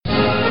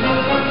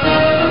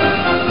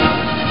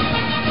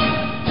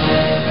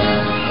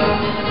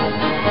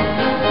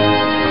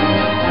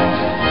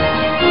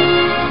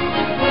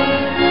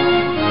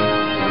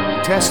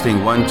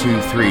Testing 1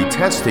 2 3.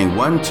 Testing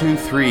 1 2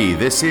 3.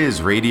 This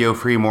is Radio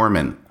Free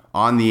Mormon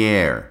on the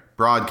air,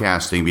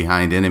 broadcasting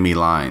behind enemy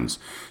lines.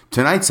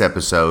 Tonight's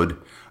episode,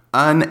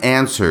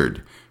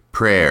 Unanswered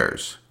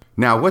Prayers.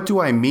 Now, what do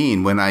I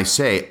mean when I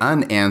say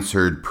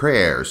unanswered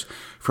prayers?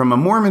 From a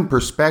Mormon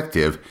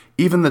perspective,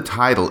 even the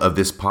title of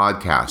this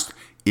podcast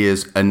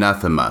is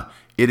anathema.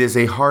 It is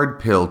a hard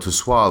pill to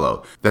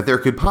swallow, that there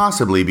could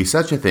possibly be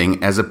such a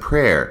thing as a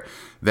prayer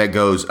that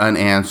goes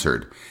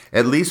unanswered,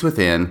 at least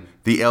within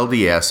the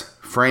LDS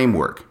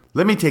framework.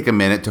 Let me take a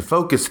minute to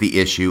focus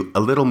the issue a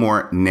little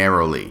more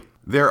narrowly.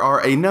 There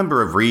are a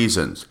number of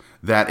reasons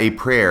that a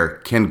prayer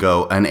can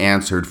go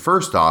unanswered.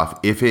 First off,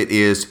 if it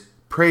is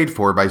prayed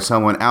for by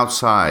someone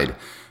outside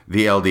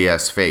the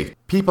LDS faith.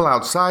 People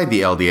outside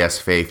the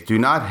LDS faith do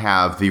not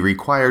have the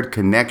required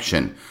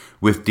connection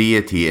with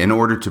deity in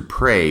order to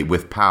pray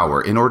with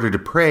power, in order to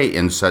pray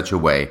in such a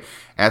way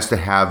as to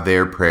have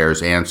their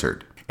prayers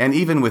answered. And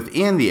even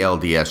within the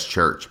LDS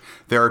church,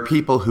 there are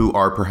people who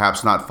are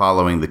perhaps not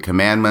following the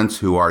commandments,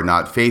 who are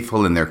not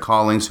faithful in their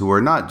callings, who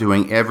are not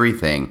doing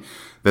everything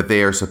that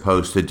they are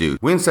supposed to do.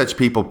 When such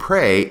people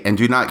pray and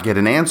do not get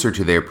an answer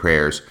to their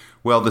prayers,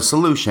 well, the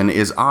solution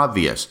is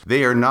obvious.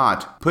 They are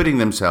not putting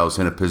themselves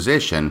in a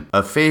position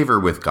of favor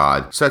with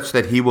God such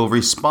that He will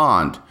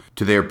respond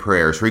to their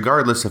prayers,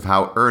 regardless of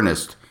how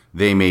earnest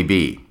they may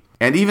be.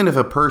 And even if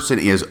a person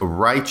is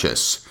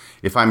righteous,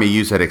 if I may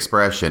use that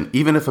expression,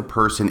 even if a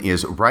person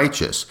is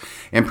righteous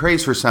and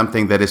prays for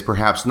something that is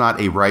perhaps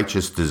not a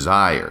righteous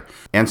desire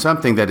and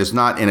something that is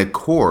not in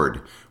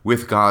accord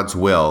with God's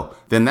will,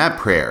 then that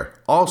prayer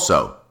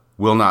also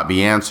will not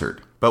be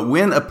answered. But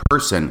when a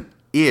person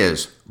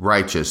is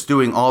righteous,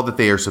 doing all that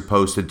they are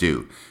supposed to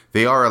do,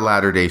 they are a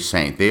Latter-day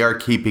Saint, they are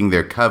keeping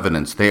their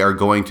covenants, they are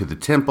going to the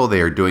temple, they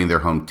are doing their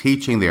home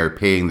teaching, they are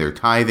paying their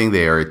tithing,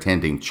 they are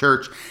attending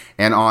church,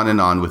 and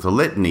on with a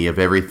litany of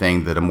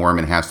everything that a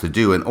Mormon has to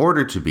do in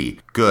order to be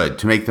good,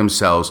 to make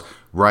themselves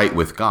right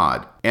with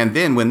God. And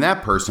then when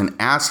that person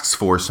asks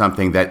for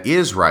something that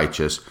is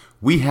righteous,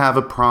 we have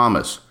a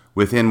promise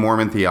within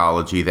Mormon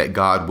theology that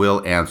God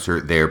will answer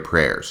their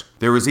prayers.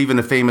 There was even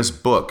a famous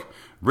book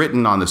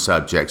written on the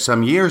subject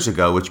some years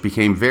ago, which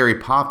became very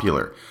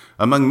popular.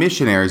 Among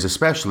missionaries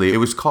especially, it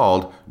was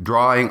called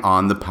Drawing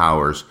on the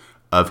Powers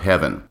of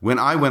Heaven. When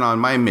I went on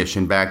my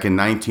mission back in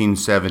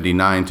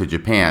 1979 to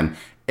Japan,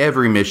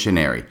 every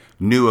missionary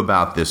knew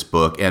about this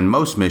book, and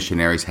most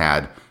missionaries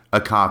had a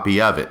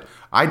copy of it.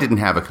 I didn't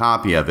have a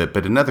copy of it,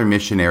 but another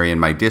missionary in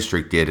my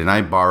district did, and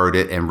I borrowed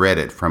it and read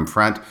it from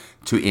front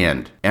to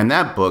end. And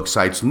that book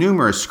cites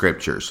numerous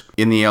scriptures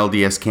in the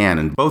LDS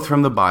canon, both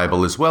from the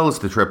Bible as well as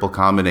the triple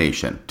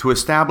combination, to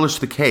establish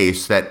the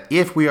case that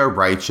if we are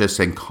righteous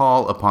and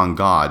call upon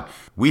God,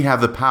 we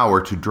have the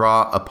power to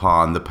draw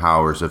upon the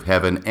powers of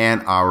heaven,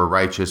 and our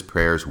righteous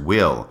prayers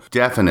will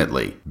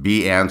definitely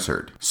be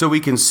answered. So we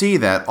can see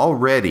that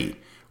already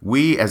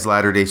we as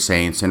Latter-day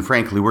Saints, and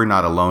frankly, we're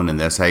not alone in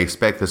this. I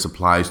expect this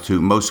applies to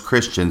most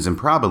Christians and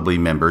probably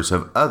members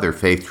of other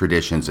faith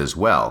traditions as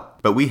well.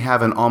 But we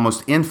have an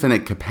almost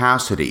infinite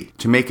capacity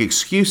to make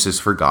excuses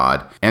for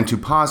God and to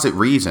posit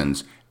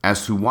reasons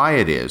as to why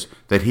it is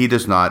that He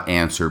does not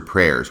answer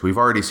prayers. We've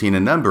already seen a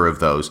number of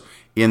those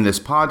in this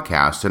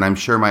podcast, and I'm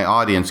sure my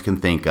audience can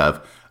think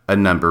of a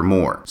number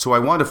more. So I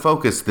want to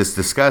focus this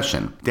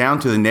discussion down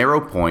to the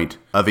narrow point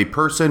of a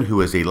person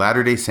who is a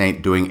Latter-day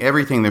Saint doing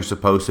everything they're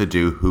supposed to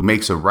do, who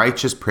makes a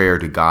righteous prayer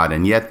to God,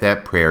 and yet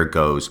that prayer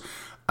goes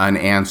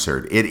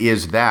unanswered. It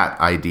is that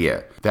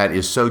idea that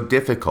is so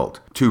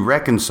difficult to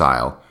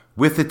reconcile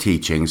with the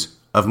teachings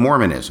of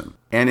Mormonism.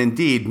 And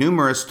indeed,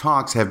 numerous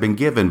talks have been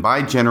given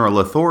by general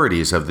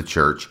authorities of the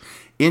church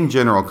in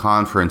General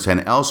Conference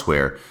and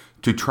elsewhere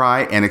to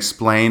try and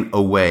explain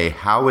away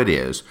how it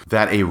is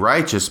that a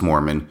righteous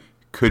Mormon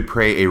could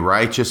pray a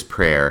righteous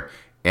prayer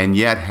and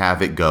yet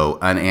have it go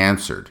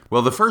unanswered.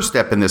 Well, the first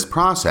step in this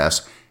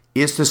process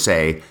is to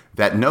say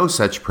that no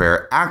such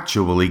prayer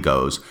actually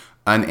goes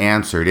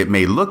unanswered. It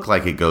may look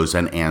like it goes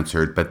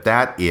unanswered, but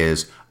that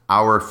is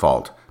our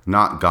fault,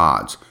 not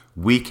God's.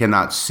 We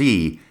cannot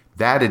see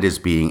that it is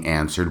being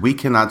answered. We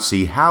cannot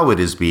see how it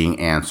is being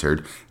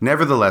answered.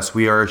 Nevertheless,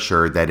 we are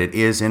assured that it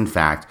is in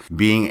fact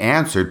being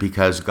answered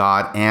because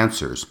God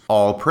answers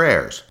all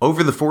prayers.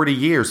 Over the 40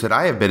 years that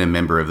I have been a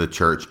member of the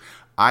church,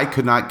 I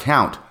could not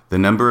count the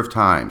number of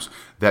times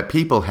that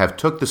people have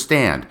took the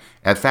stand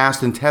at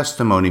fast and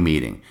testimony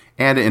meeting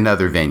and in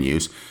other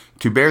venues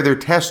to bear their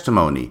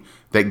testimony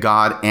that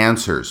God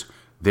answers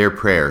their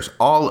prayers,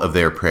 all of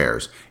their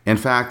prayers. In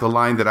fact, the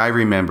line that I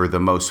remember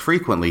the most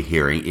frequently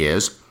hearing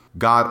is,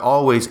 God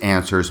always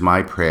answers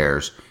my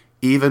prayers,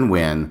 even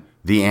when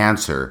the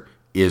answer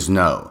is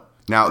no.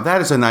 Now, that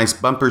is a nice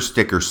bumper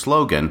sticker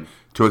slogan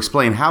to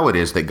explain how it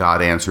is that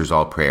God answers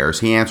all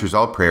prayers. He answers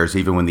all prayers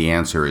even when the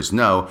answer is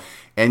no.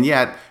 And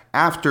yet,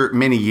 after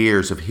many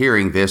years of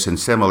hearing this and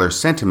similar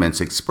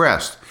sentiments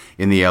expressed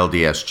in the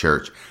LDS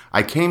Church,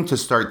 I came to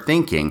start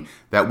thinking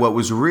that what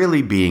was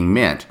really being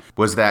meant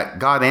was that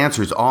God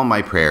answers all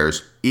my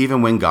prayers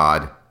even when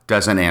God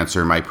doesn't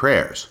answer my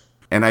prayers.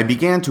 And I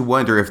began to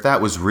wonder if that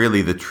was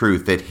really the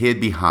truth that hid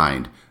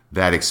behind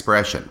that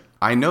expression.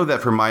 I know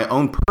that from my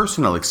own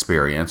personal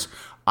experience,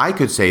 I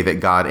could say that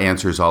God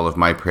answers all of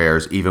my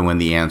prayers even when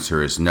the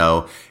answer is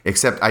no,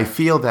 except I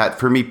feel that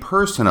for me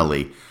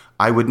personally,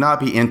 I would not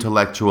be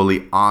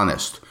intellectually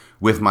honest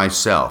with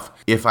myself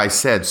if I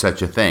said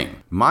such a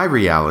thing. My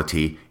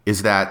reality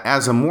is that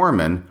as a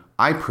Mormon,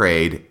 I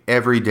prayed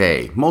every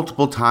day,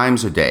 multiple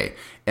times a day.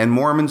 And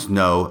Mormons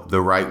know the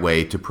right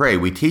way to pray.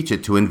 We teach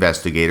it to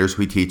investigators.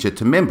 We teach it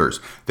to members.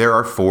 There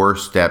are 4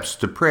 steps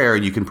to prayer.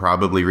 You can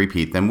probably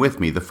repeat them with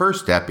me. The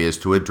first step is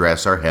to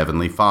address our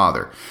Heavenly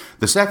Father.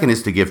 The second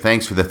is to give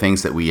thanks for the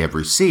things that we have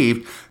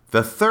received.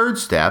 The third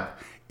step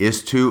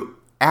is to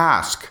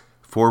ask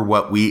for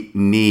what we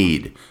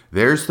need.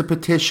 There's the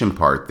petition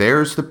part.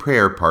 There's the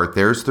prayer part.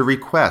 There's the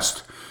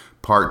request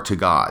part to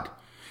God.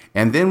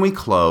 And then we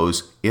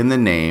close in the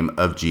name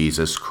of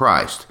Jesus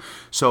Christ.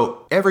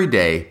 So every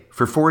day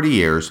for 40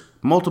 years,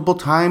 multiple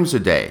times a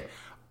day,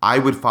 I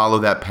would follow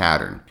that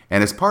pattern.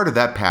 And as part of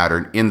that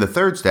pattern, in the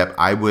third step,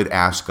 I would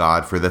ask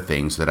God for the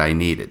things that I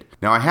needed.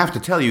 Now, I have to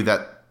tell you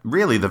that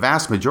really the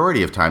vast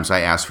majority of times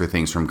I asked for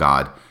things from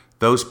God,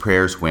 those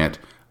prayers went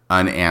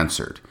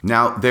unanswered.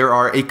 Now, there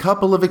are a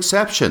couple of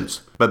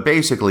exceptions, but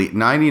basically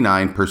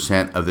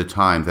 99% of the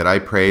time that I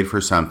prayed for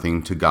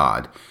something to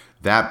God,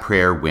 that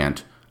prayer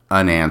went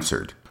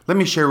unanswered. Let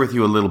me share with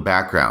you a little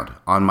background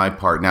on my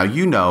part. Now,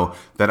 you know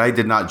that I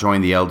did not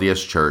join the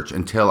LDS Church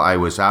until I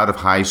was out of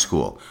high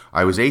school.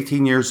 I was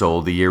 18 years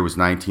old. The year was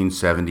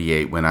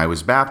 1978 when I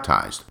was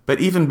baptized.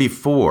 But even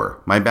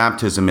before my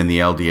baptism in the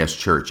LDS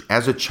Church,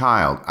 as a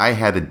child, I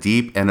had a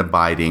deep and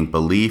abiding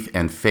belief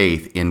and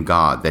faith in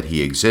God, that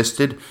He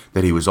existed,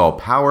 that He was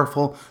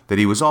all-powerful, that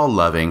He was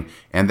all-loving,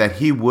 and that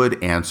He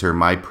would answer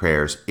my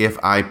prayers if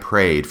I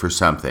prayed for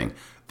something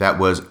that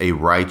was a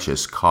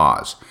righteous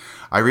cause.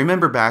 I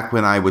remember back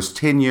when I was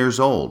 10 years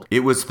old. It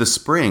was the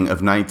spring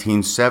of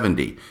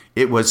 1970.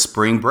 It was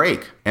spring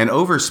break. And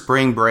over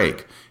spring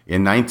break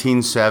in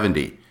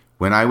 1970,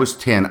 when I was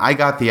 10, I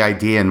got the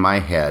idea in my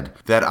head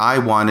that I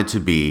wanted to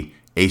be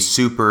a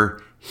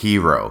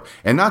superhero.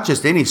 And not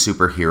just any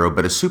superhero,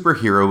 but a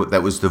superhero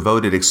that was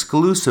devoted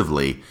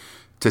exclusively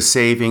to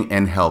saving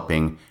and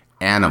helping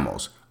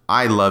animals.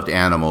 I loved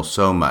animals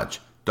so much.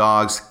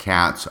 Dogs,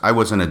 cats. I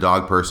wasn't a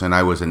dog person.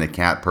 I wasn't a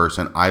cat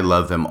person. I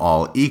love them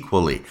all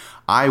equally.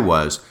 I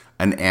was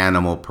an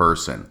animal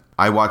person.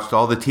 I watched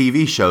all the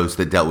TV shows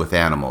that dealt with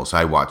animals.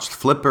 I watched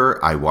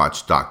Flipper. I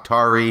watched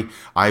Doctari.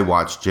 I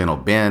watched Gentle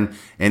Ben.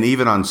 And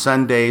even on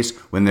Sundays,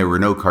 when there were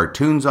no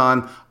cartoons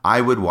on,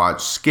 I would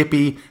watch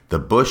Skippy, the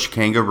bush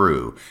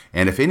kangaroo.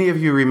 And if any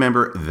of you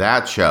remember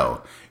that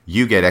show,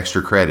 you get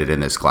extra credit in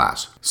this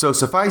class. So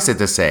suffice it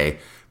to say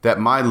that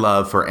my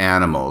love for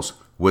animals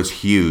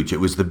was huge.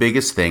 It was the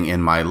biggest thing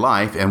in my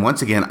life. And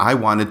once again, I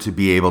wanted to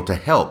be able to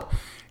help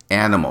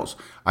animals.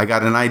 I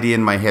got an idea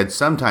in my head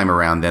sometime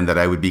around then that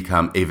I would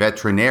become a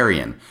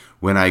veterinarian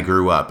when I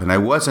grew up. And I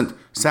wasn't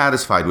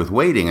satisfied with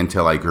waiting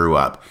until I grew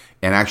up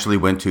and actually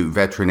went to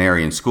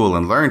veterinarian school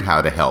and learned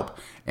how to help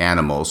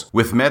animals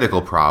with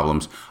medical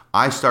problems.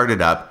 I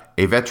started up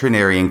a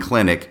veterinarian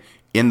clinic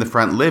in the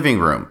front living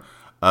room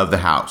of the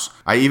house.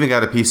 I even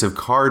got a piece of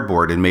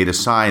cardboard and made a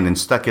sign and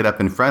stuck it up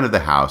in front of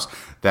the house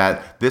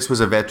that this was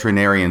a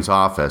veterinarian's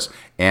office,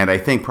 and I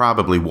think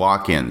probably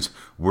walk-ins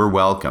were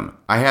welcome.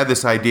 I had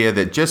this idea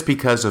that just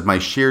because of my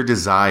sheer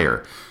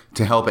desire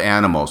to help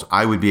animals,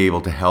 I would be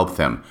able to help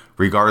them,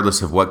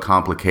 regardless of what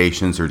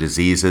complications or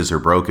diseases or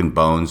broken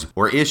bones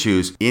or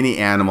issues any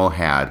animal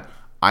had.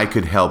 I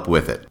could help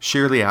with it,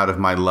 sheerly out of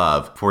my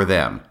love for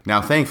them.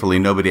 Now, thankfully,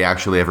 nobody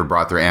actually ever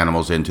brought their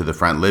animals into the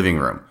front living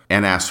room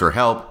and asked for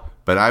help.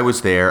 But I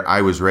was there.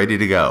 I was ready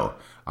to go.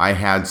 I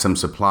had some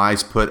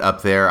supplies put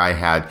up there. I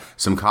had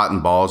some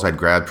cotton balls I'd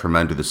grabbed from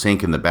under the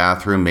sink in the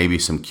bathroom, maybe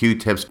some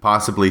Q-tips,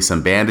 possibly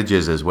some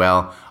bandages as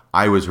well.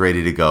 I was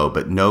ready to go,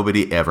 but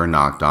nobody ever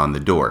knocked on the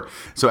door.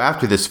 So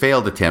after this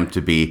failed attempt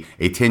to be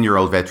a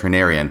 10-year-old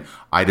veterinarian,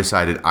 I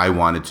decided I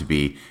wanted to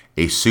be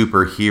a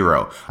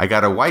superhero. I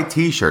got a white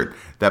t-shirt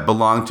that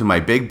belonged to my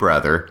big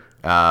brother,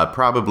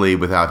 probably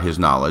without his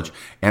knowledge,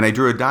 and I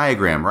drew a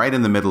diagram right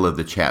in the middle of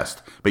the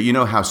chest. But you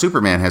know how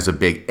Superman has a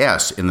big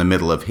S in the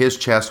middle of his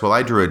chest? Well,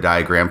 I drew a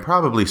diagram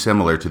probably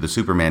similar to the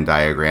Superman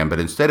diagram, but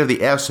instead of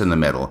the S in the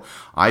middle,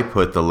 I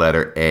put the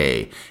letter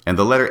A. And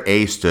the letter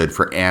A stood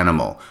for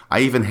animal.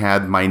 I even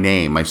had my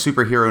name, my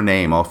superhero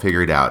name, all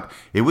figured out.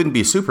 It wouldn't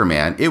be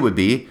Superman, it would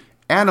be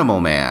Animal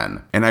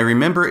Man. And I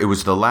remember it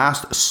was the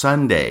last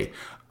Sunday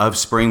of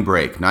spring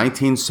break,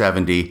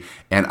 1970,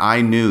 and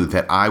I knew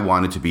that I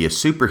wanted to be a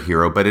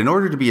superhero, but in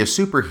order to be a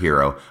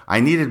superhero,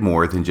 I needed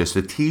more than just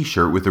a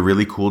t-shirt with a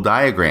really cool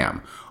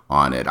diagram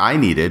on it. I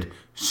needed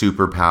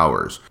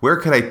superpowers. Where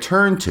could I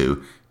turn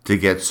to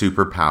get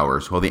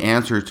superpowers? Well, the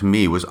answer to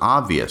me was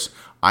obvious.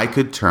 I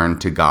could turn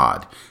to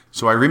God.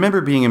 So I remember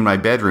being in my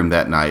bedroom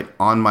that night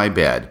on my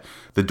bed.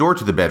 The door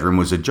to the bedroom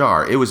was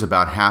ajar. It was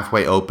about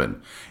halfway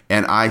open,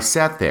 and I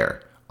sat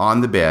there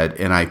on the bed,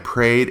 and I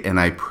prayed and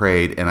I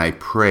prayed and I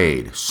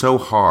prayed so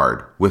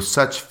hard with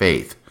such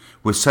faith,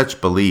 with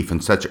such belief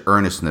and such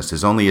earnestness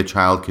as only a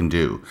child can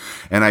do.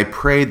 And I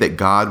prayed that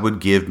God would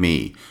give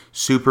me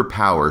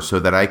superpowers so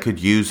that I could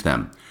use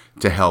them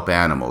to help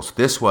animals.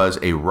 This was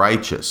a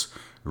righteous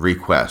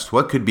request.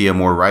 What could be a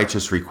more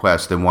righteous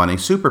request than wanting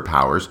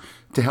superpowers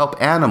to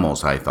help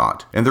animals, I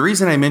thought. And the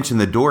reason I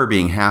mentioned the door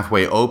being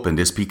halfway opened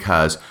is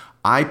because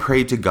I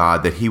prayed to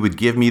God that He would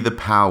give me the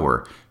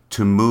power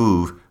to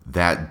move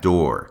that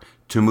door,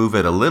 to move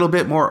it a little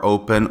bit more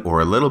open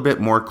or a little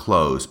bit more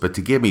closed, but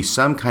to give me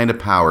some kind of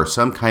power,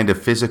 some kind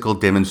of physical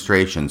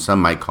demonstration.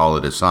 Some might call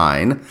it a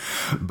sign,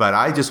 but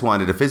I just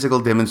wanted a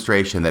physical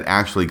demonstration that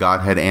actually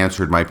God had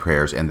answered my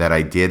prayers and that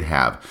I did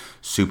have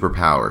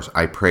superpowers.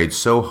 I prayed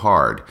so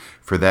hard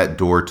for that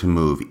door to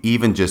move,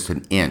 even just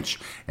an inch,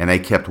 and I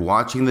kept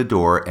watching the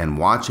door and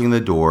watching the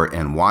door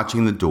and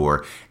watching the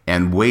door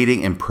and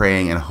waiting and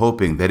praying and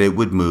hoping that it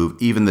would move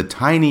even the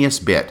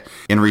tiniest bit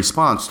in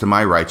response to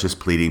my righteous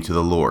pleading to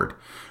the Lord.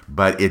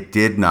 But it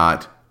did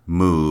not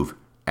move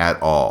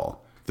at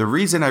all. The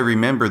reason I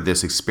remember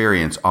this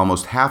experience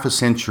almost half a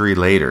century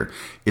later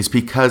is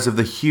because of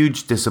the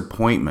huge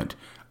disappointment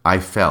I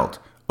felt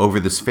over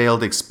this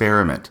failed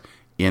experiment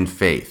in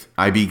faith.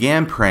 I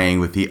began praying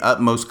with the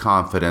utmost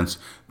confidence.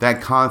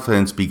 That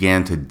confidence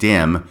began to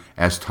dim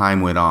as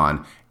time went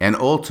on, and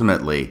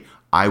ultimately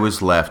I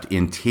was left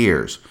in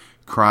tears,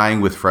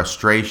 crying with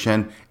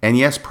frustration and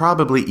yes,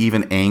 probably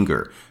even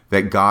anger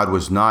that God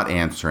was not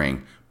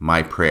answering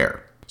my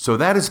prayer. So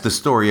that is the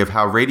story of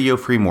how Radio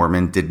Free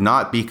Mormon did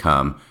not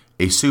become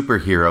a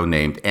superhero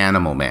named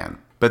Animal Man.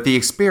 But the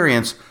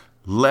experience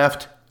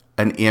left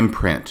an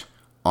imprint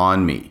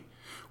on me.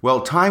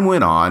 Well, time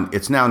went on.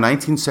 It's now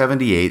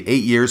 1978.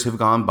 8 years have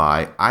gone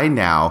by. I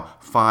now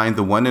find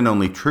the one and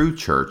only true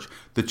church,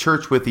 the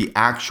church with the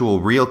actual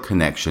real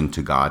connection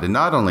to God. And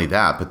not only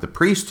that, but the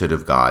priesthood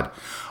of God.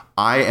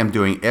 I am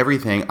doing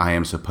everything I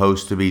am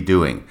supposed to be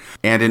doing.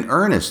 And in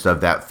earnest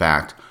of that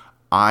fact,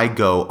 I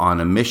go on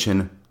a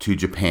mission to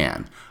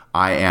Japan.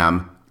 I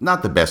am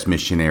not the best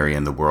missionary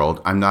in the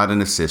world. I'm not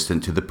an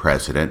assistant to the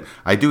president.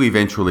 I do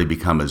eventually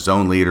become a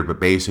zone leader, but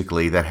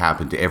basically that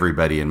happened to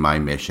everybody in my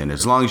mission,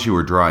 as long as you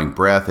were drawing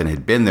breath and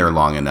had been there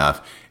long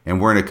enough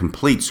and weren't a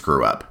complete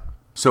screw up.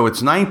 So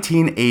it's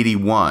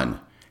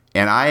 1981,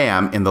 and I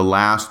am in the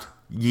last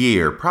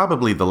year,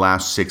 probably the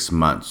last 6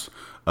 months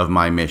of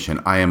my mission.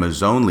 I am a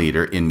zone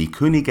leader in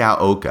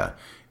Mikunigaoka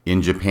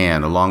in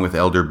Japan, along with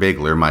Elder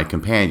Bigler, my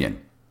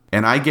companion.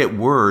 And I get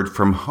word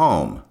from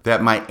home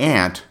that my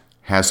aunt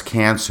has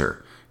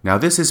cancer. Now,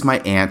 this is my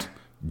Aunt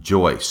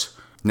Joyce.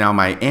 Now,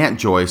 my Aunt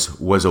Joyce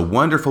was a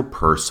wonderful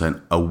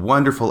person, a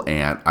wonderful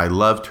aunt. I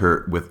loved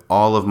her with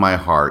all of my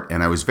heart,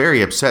 and I was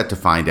very upset to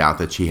find out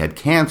that she had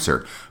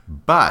cancer.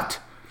 But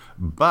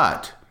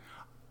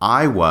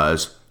I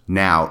was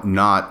now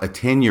not a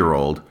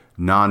 10-year-old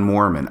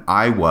non-Mormon.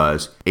 I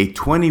was a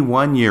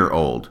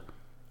 21-year-old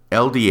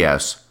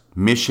LDS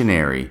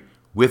missionary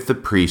with the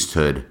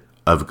priesthood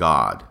of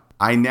God.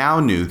 I now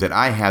knew that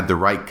I had the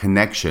right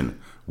connection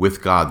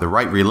with God, the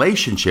right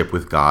relationship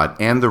with God,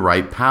 and the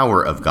right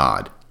power of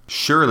God.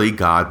 Surely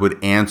God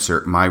would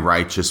answer my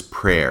righteous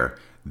prayer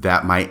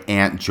that my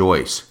Aunt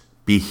Joyce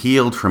be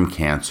healed from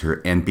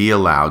cancer and be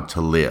allowed to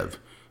live.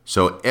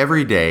 So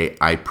every day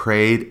I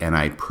prayed and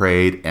I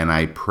prayed and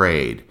I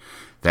prayed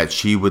that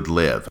she would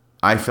live.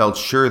 I felt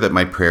sure that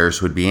my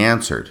prayers would be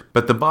answered.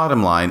 But the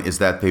bottom line is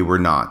that they were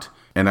not.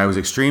 And I was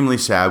extremely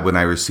sad when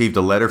I received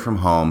a letter from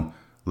home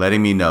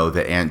letting me know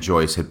that Aunt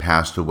Joyce had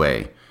passed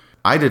away.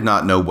 I did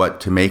not know what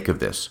to make of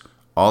this.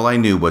 All I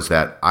knew was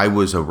that I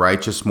was a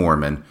righteous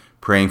Mormon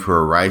praying for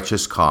a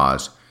righteous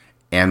cause,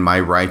 and my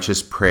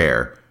righteous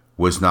prayer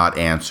was not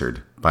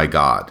answered by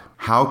God.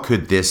 How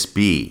could this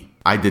be?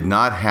 I did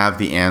not have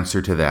the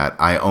answer to that.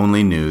 I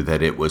only knew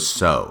that it was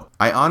so.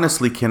 I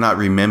honestly cannot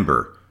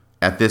remember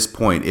at this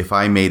point if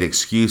I made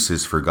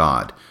excuses for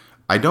God.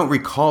 I don't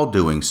recall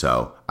doing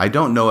so. I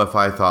don't know if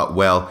I thought,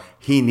 well,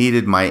 he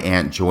needed my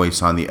Aunt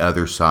Joyce on the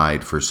other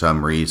side for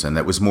some reason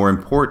that was more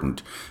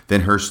important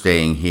than her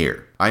staying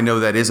here. I know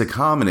that is a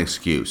common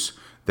excuse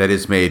that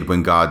is made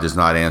when God does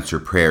not answer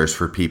prayers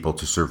for people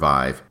to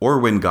survive, or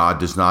when God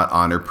does not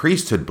honor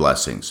priesthood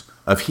blessings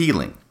of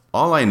healing.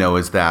 All I know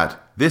is that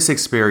this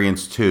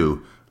experience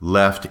too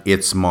left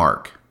its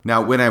mark.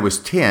 Now, when I was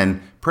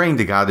 10, praying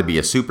to God to be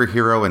a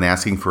superhero and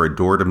asking for a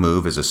door to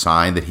move as a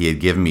sign that he had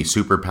given me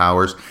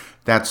superpowers,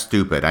 that's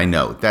stupid, I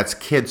know. That's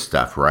kid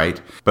stuff,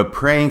 right? But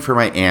praying for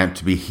my aunt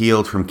to be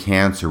healed from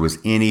cancer was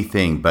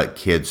anything but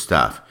kid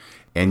stuff.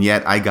 And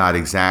yet I got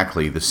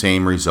exactly the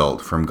same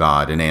result from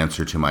God in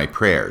answer to my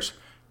prayers.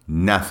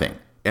 Nothing.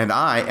 And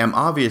I am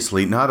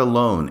obviously not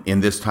alone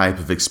in this type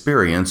of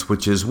experience,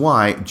 which is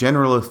why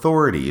general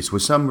authorities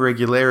with some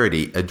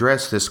regularity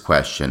address this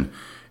question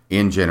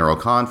in General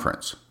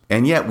Conference.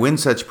 And yet, when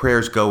such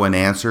prayers go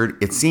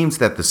unanswered, it seems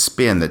that the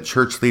spin that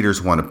church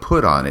leaders want to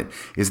put on it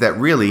is that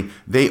really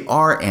they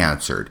are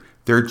answered.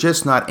 They're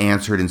just not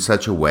answered in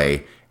such a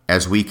way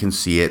as we can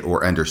see it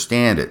or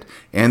understand it.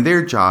 And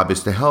their job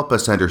is to help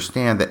us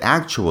understand that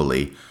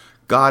actually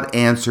God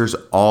answers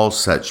all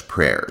such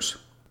prayers.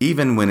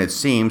 even when it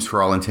seems,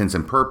 for all intents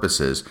and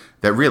purposes,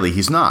 that really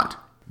he's not.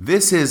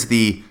 This is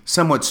the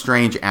somewhat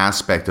strange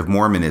aspect of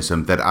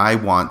Mormonism that I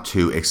want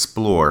to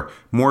explore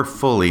more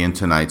fully in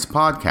tonight's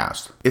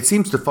podcast. It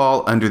seems to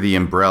fall under the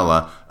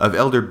umbrella of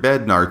Elder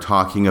Bednar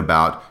talking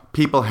about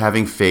people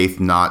having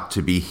faith not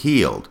to be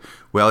healed.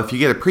 Well, if you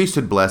get a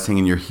priesthood blessing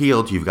and you're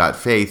healed, you've got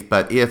faith.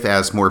 But if,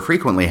 as more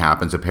frequently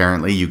happens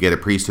apparently, you get a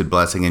priesthood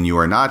blessing and you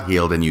are not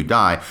healed and you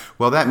die,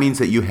 well, that means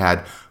that you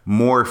had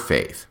more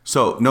faith.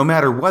 So no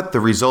matter what the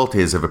result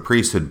is of a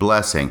priesthood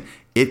blessing,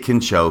 it can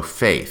show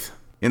faith.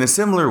 In a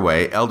similar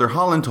way, Elder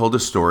Holland told a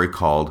story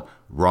called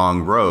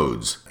Wrong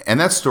Roads. And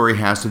that story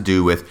has to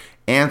do with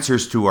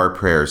answers to our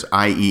prayers,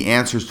 i.e.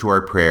 answers to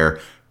our prayer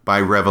by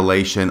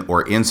revelation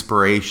or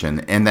inspiration.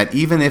 And that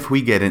even if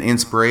we get an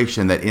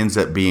inspiration that ends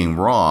up being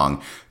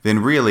wrong, then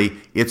really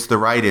it's the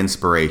right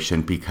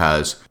inspiration,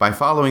 because by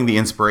following the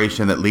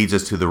inspiration that leads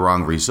us to the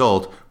wrong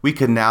result, we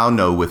can now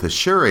know with a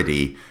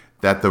surety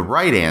that the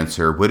right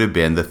answer would have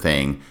been the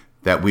thing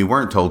that we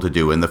weren't told to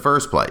do in the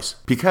first place.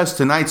 Because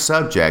tonight's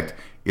subject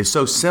is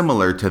so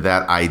similar to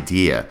that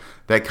idea,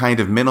 that kind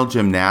of mental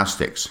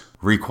gymnastics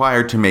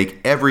required to make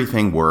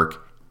everything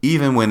work,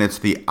 even when it's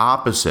the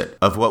opposite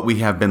of what we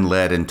have been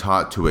led and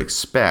taught to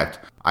expect,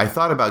 I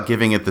thought about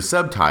giving it the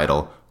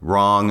subtitle,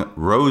 Wrong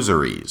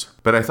Rosaries.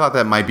 But I thought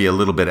that might be a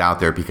little bit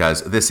out there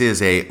because this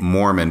is a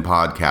Mormon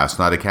podcast,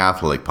 not a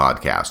Catholic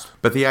podcast.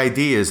 But the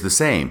idea is the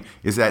same,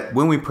 is that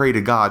when we pray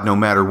to God, no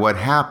matter what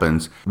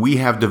happens, we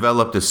have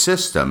developed a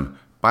system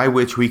by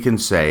which we can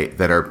say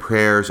that our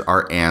prayers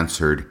are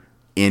answered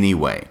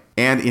anyway.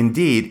 And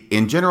indeed,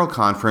 in General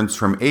Conference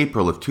from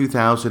April of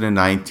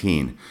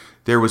 2019,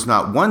 there was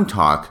not one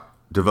talk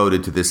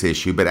devoted to this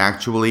issue, but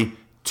actually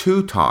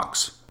 2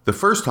 talks. The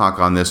first talk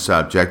on this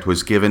subject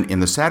was given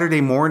in the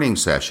Saturday morning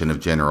session of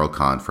General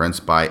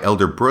Conference by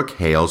Elder Brooke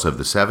Hales of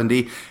the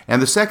 70,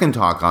 and the second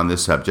talk on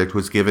this subject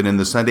was given in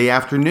the Sunday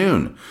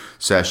afternoon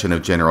session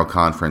of General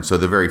Conference. So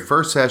the very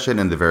first session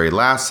and the very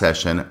last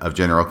session of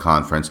General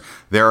Conference,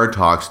 there are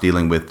talks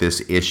dealing with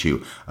this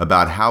issue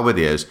about how it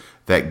is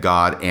that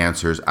God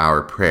answers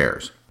our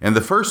prayers. And the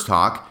first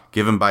talk,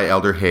 given by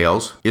Elder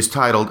Hales, is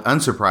titled,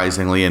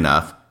 unsurprisingly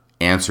enough,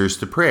 Answers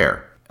to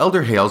Prayer.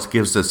 Elder Hales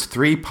gives us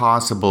 3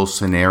 possible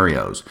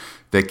scenarios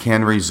that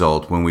can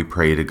result when we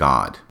pray to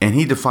God. And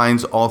he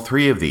defines all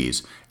 3 of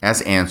these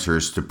as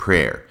answers to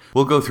prayer.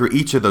 We'll go through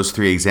each of those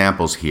 3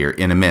 examples here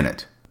in a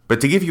minute. But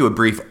to give you a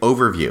brief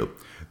overview,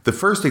 the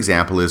first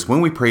example is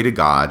when we pray to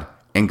God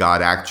and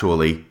God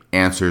actually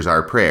answers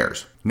our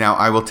prayers. Now,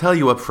 I will tell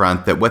you up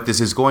front that what this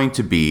is going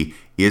to be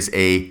is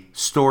a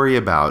story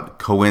about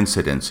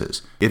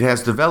coincidences. It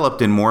has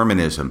developed in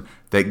Mormonism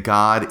that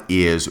God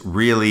is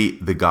really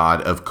the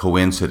God of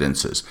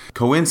coincidences.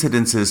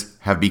 Coincidences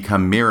have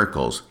become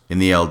miracles in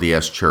the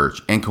LDS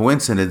Church, and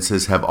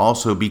coincidences have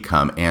also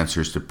become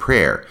answers to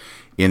prayer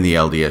in the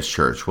LDS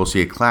Church. We'll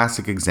see a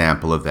classic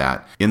example of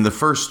that in the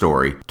first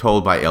story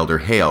told by Elder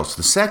Hales.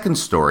 The second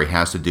story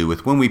has to do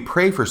with when we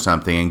pray for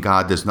something and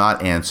God does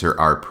not answer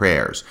our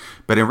prayers.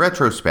 But in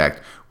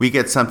retrospect, we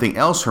get something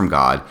else from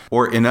God,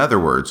 or in other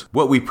words,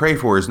 what we pray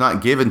for is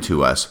not given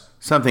to us,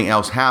 something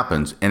else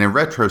happens, and in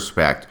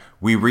retrospect,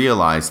 we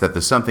realize that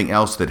the something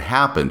else that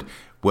happened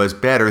was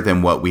better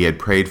than what we had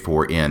prayed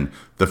for in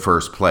the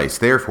first place.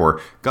 Therefore,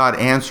 God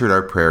answered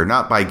our prayer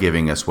not by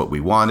giving us what we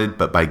wanted,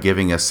 but by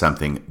giving us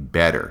something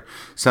better.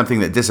 Something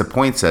that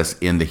disappoints us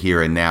in the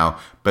here and now,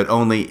 but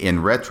only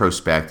in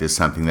retrospect is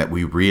something that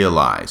we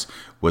realize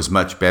was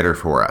much better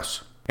for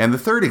us. And the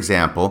third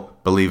example,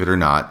 believe it or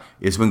not,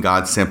 is when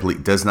God simply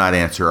does not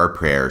answer our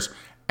prayers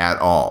at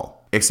all.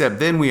 Except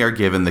then we are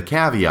given the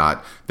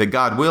caveat that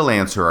God will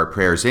answer our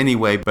prayers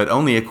anyway, but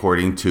only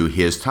according to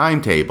His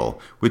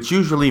timetable, which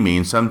usually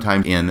means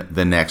sometime in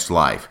the next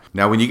life.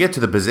 Now, when you get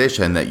to the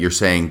position that you're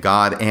saying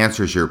God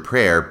answers your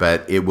prayer,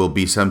 but it will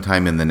be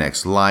sometime in the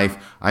next life,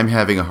 I'm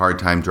having a hard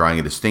time drawing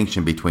a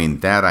distinction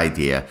between that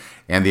idea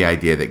and the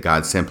idea that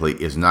God simply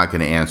is not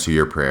going to answer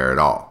your prayer at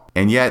all.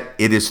 And yet,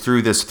 it is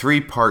through this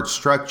 3-part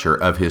structure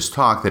of his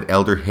talk that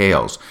Elder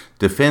Hales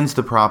defends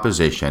the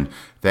proposition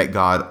that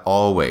God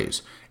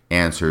always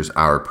answers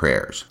our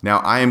prayers. Now,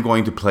 I am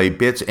going to play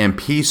bits and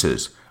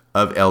pieces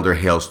of Elder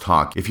Hales'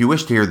 talk. If you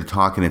wish to hear the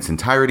talk in its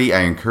entirety,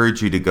 I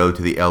encourage you to go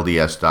to the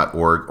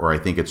LDS.org, or I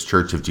think it's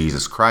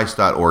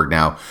churchofjesuschrist.org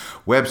now,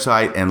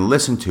 website and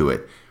listen to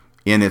it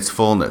in its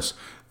fullness.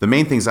 The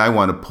main things I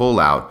want to pull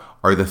out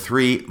are the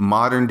 3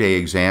 modern-day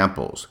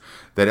examples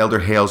that Elder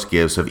Hales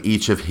gives of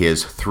each of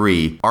his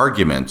 3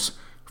 arguments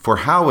for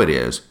how it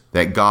is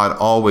that God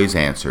always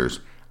answers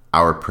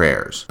our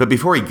prayers. But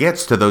before he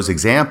gets to those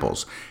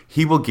examples,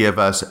 he will give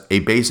us a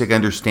basic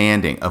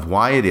understanding of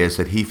why it is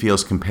that he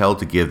feels compelled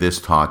to give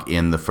this talk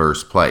in the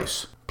first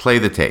place. Play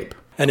the tape.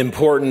 An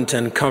important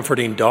and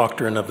comforting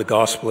doctrine of the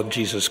gospel of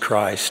Jesus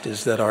Christ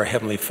is that our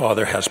Heavenly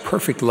Father has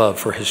perfect love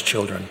for His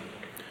children.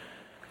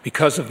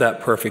 Because of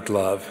that perfect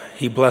love,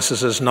 He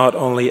blesses us not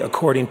only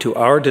according to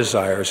our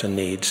desires and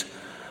needs,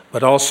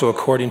 but also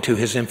according to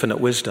His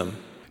infinite wisdom.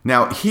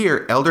 Now,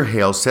 here, Elder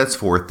Hale sets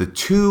forth the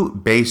two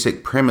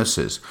basic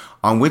premises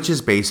on which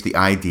is based the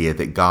idea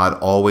that God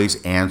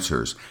always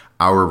answers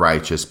our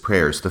righteous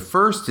prayers. The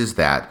first is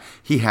that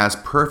he has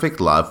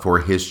perfect love for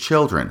his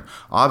children.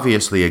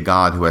 Obviously, a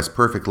God who has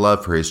perfect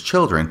love for his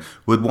children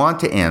would want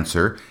to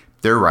answer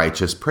their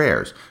righteous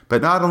prayers.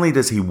 But not only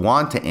does he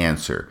want to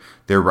answer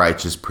their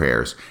righteous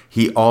prayers,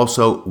 he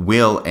also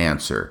will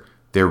answer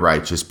their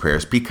righteous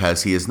prayers,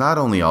 because he is not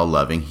only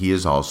all-loving, he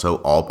is also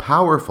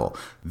all-powerful.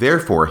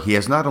 Therefore, he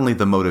has not only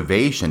the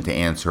motivation to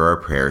answer our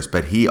prayers,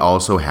 but he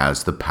also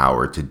has the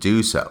power to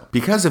do so.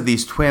 Because of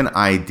these twin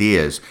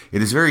ideas,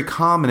 it is very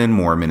common in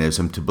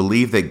Mormonism to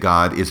believe that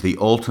God is the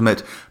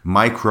ultimate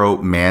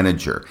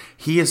micromanager.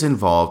 He is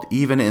involved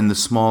even in the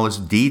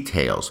smallest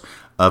details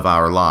of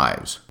our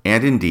lives.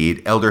 And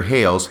indeed, Elder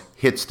Hales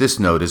hits this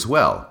note as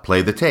well.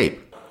 Play the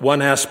tape.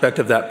 One aspect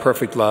of that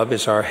perfect love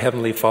is our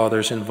Heavenly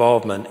Father's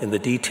involvement in the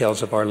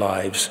details of our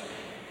lives,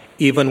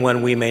 even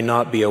when we may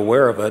not be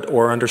aware of it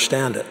or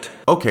understand it.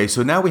 Okay,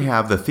 so now we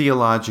have the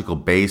theological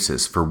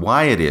basis for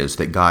why it is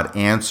that God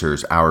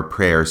answers our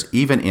prayers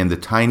even in the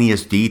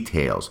tiniest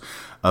details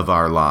of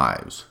our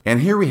lives. And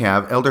here we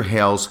have Elder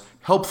Hale's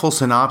helpful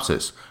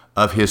synopsis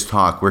of his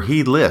talk, where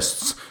he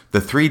lists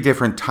the three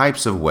different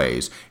types of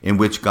ways in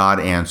which God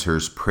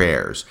answers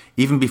prayers,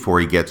 even before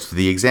he gets to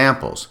the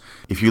examples.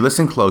 If you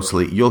listen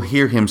closely, you'll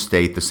hear him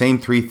state the same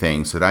three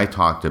things that I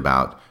talked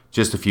about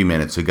just a few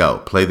minutes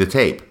ago. Play the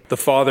tape. The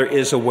Father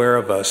is aware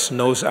of us,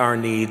 knows our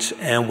needs,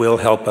 and will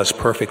help us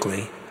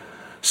perfectly.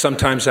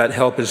 Sometimes that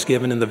help is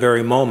given in the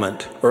very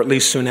moment, or at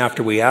least soon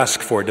after we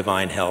ask for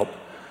divine help.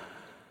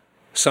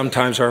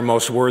 Sometimes our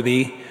most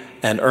worthy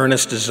and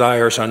earnest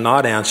desires are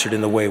not answered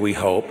in the way we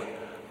hope,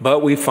 but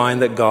we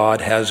find that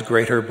God has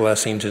greater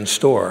blessings in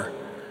store.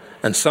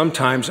 And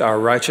sometimes our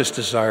righteous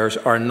desires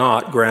are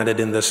not granted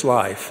in this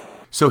life.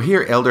 So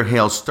here Elder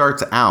Hale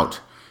starts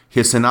out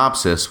his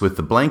synopsis with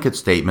the blanket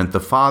statement, the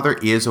Father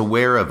is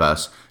aware of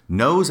us,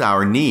 knows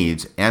our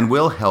needs, and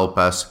will help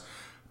us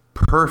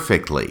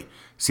perfectly.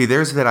 See,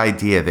 there's that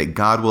idea that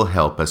God will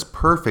help us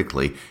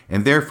perfectly,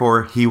 and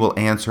therefore he will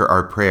answer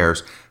our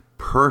prayers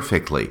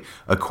perfectly,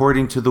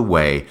 according to the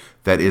way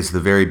that is the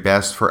very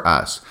best for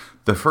us.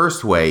 The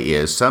first way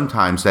is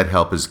sometimes that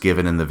help is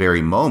given in the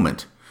very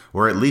moment,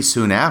 or at least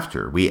soon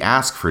after we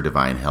ask for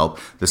divine help.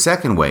 The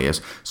second way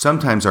is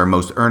sometimes our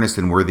most earnest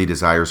and worthy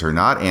desires are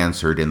not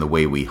answered in the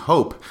way we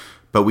hope,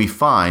 but we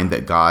find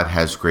that God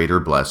has greater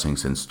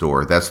blessings in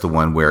store. That's the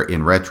one where,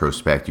 in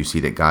retrospect, you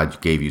see that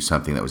God gave you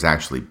something that was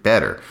actually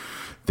better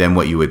than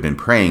what you had been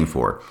praying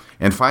for.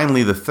 And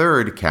finally, the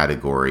third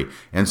category,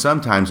 and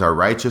sometimes our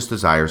righteous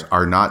desires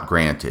are not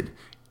granted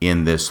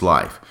in this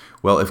life.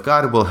 Well, if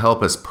God will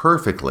help us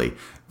perfectly,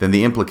 then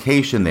the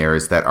implication there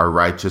is that our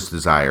righteous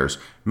desires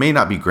may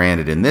not be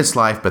granted in this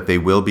life, but they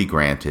will be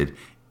granted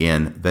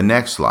in the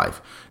next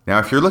life. Now,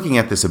 if you're looking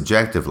at this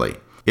objectively,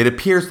 it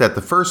appears that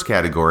the first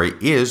category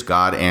is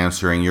God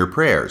answering your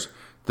prayers.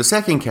 The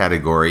second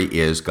category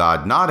is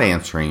God not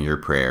answering your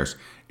prayers.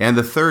 And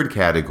the third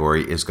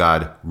category is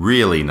God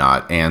really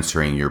not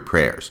answering your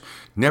prayers.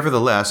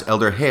 Nevertheless,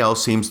 Elder Hale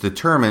seems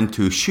determined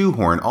to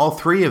shoehorn all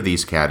three of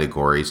these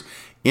categories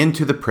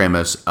into the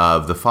premise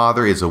of the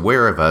Father is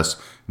aware of us,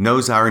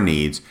 knows our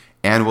needs,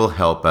 and will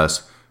help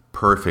us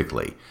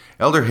perfectly.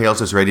 Elder Hale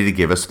is ready to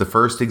give us the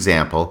first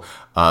example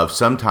of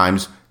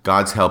sometimes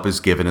God's help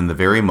is given in the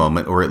very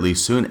moment, or at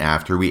least soon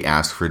after we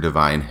ask for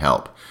divine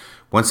help.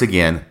 Once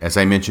again, as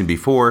I mentioned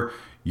before,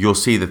 you'll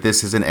see that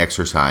this is an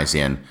exercise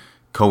in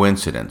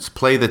coincidence.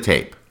 Play the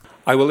tape.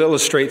 I will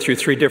illustrate through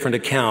three different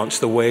accounts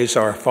the ways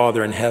our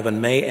Father in heaven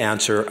may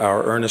answer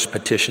our earnest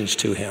petitions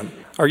to him.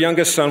 Our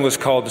youngest son was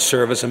called to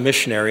serve as a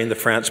missionary in the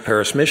France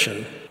Paris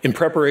mission. In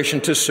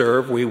preparation to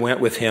serve, we went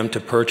with him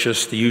to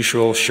purchase the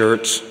usual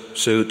shirts,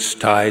 suits,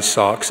 ties,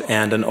 socks,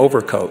 and an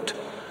overcoat.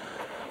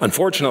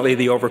 Unfortunately,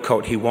 the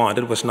overcoat he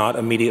wanted was not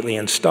immediately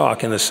in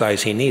stock in the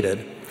size he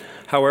needed.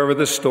 However,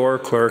 the store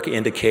clerk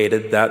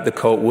indicated that the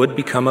coat would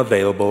become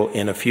available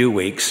in a few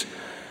weeks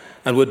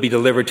and would be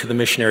delivered to the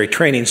missionary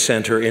training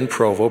center in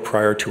Provo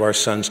prior to our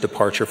son's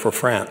departure for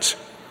France.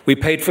 We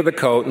paid for the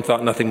coat and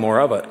thought nothing more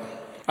of it.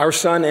 Our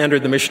son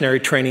entered the missionary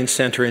training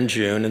center in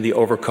June, and the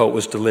overcoat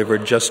was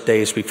delivered just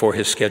days before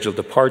his scheduled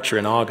departure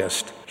in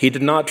August. He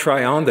did not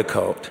try on the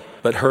coat,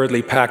 but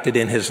hurriedly packed it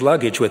in his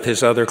luggage with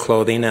his other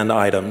clothing and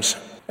items.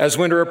 As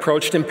winter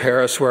approached in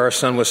Paris, where our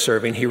son was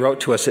serving, he wrote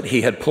to us that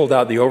he had pulled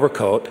out the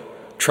overcoat,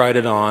 tried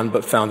it on,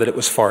 but found that it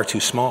was far too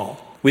small.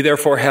 We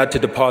therefore had to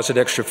deposit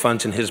extra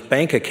funds in his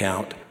bank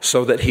account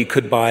so that he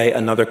could buy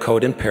another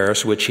coat in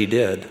Paris, which he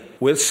did.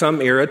 With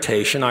some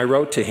irritation, I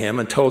wrote to him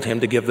and told him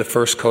to give the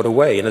first coat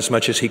away,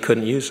 inasmuch as he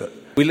couldn't use it.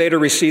 We later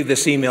received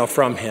this email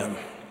from him.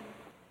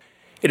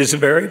 It is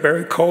very,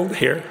 very cold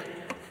here.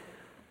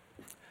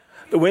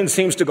 The wind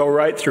seems to go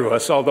right through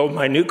us, although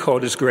my new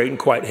coat is great and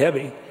quite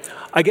heavy.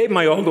 I gave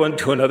my old one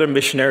to another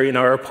missionary in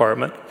our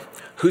apartment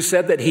who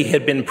said that he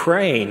had been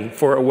praying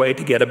for a way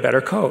to get a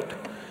better coat.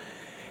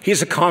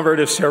 He's a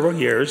convert of several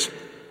years,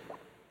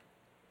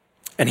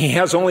 And he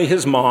has only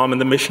his mom and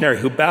the missionary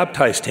who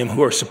baptized him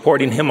who are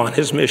supporting him on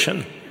his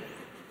mission.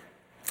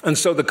 And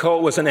so the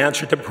coat was an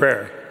answer to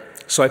prayer.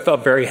 So I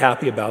felt very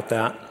happy about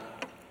that.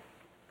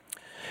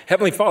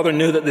 Heavenly Father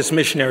knew that this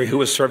missionary who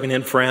was serving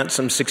in France,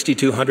 some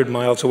 6,200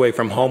 miles away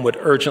from home, would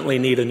urgently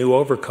need a new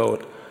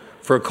overcoat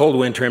for a cold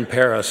winter in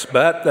Paris,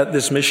 but that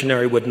this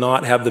missionary would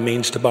not have the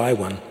means to buy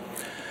one.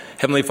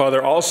 Heavenly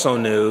Father also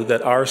knew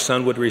that our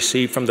son would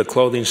receive from the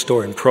clothing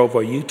store in Provo,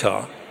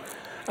 Utah,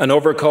 an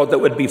overcoat that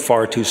would be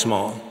far too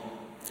small.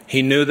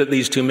 He knew that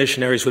these two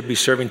missionaries would be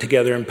serving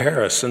together in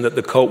Paris and that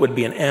the coat would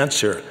be an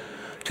answer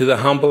to the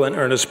humble and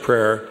earnest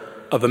prayer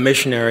of a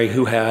missionary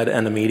who had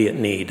an immediate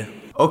need.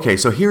 Okay,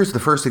 so here's the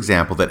first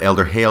example that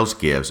Elder Hales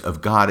gives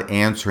of God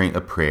answering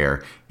a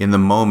prayer in the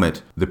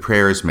moment the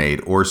prayer is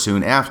made or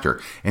soon after.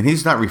 And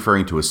he's not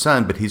referring to a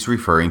son, but he's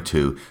referring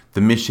to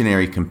the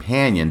missionary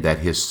companion that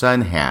his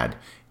son had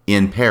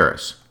in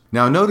Paris.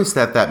 Now notice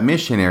that that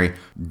missionary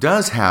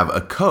does have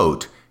a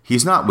coat.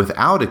 He's not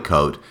without a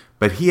coat,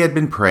 but he had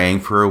been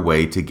praying for a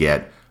way to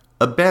get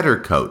a better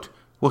coat.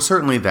 Well,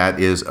 certainly that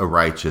is a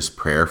righteous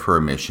prayer for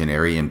a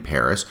missionary in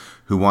Paris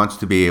who wants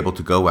to be able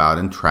to go out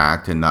and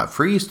tract and not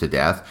freeze to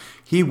death.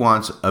 He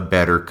wants a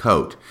better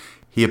coat.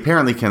 He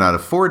apparently cannot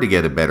afford to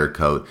get a better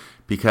coat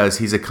because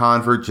he's a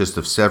convert just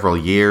of several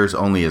years,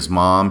 only his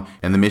mom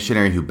and the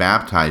missionary who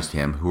baptized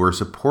him who are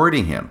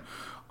supporting him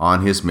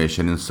on his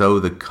mission, and so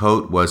the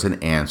coat was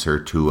an answer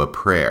to a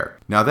prayer.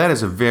 Now that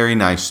is a very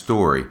nice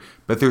story,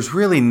 but there's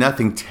really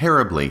nothing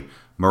terribly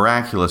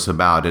miraculous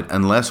about it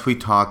unless we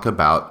talk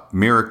about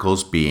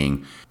miracles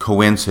being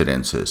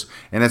coincidences.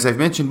 And as I've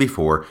mentioned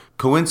before,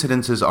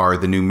 coincidences are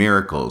the new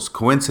miracles.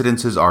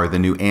 Coincidences are the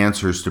new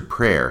answers to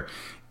prayer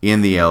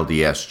in the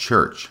LDS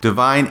Church.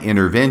 Divine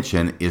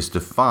intervention is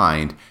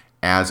defined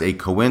as a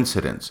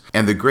coincidence.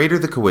 And the greater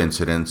the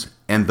coincidence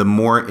and the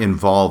more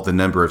involved the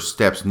number of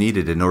steps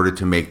needed in order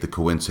to make the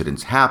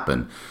coincidence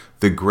happen,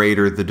 the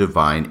greater the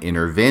divine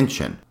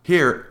intervention.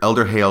 Here,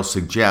 Elder Hale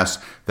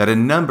suggests that a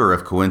number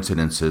of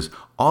coincidences,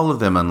 all of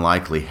them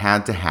unlikely,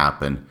 had to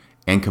happen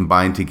and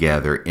combine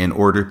together in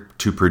order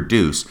to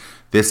produce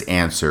this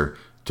answer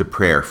to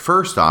prayer.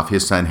 First off,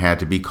 his son had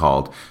to be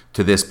called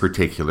to this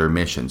particular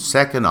mission.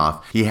 Second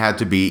off, he had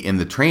to be in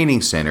the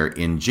training center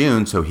in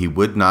June, so he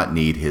would not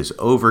need his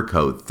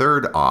overcoat.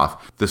 Third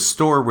off, the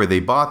store where they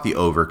bought the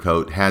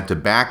overcoat had to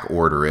back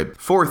order it.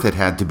 Fourth, it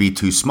had to be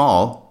too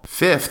small.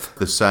 Fifth,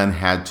 the son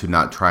had to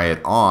not try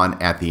it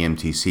on at the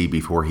MTC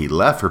before he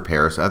left for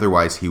Paris.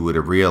 Otherwise, he would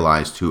have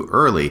realized too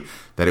early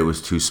that it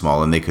was too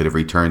small and they could have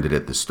returned it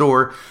at the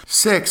store.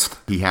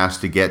 Sixth, he has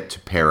to get to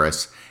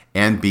Paris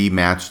and be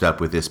matched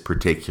up with this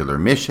particular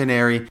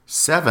missionary.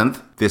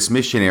 Seventh, this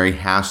missionary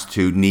has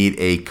to need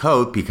a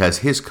coat because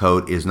his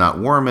coat is not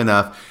warm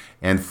enough.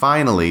 And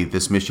finally,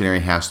 this missionary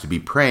has to be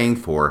praying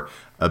for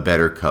a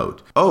better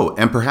coat. Oh,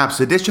 and perhaps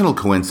additional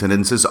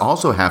coincidences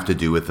also have to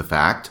do with the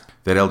fact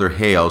that Elder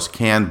Hales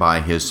can buy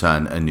his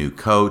son a new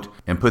coat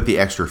and put the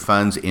extra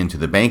funds into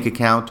the bank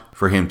account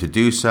for him to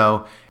do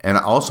so. And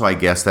also, I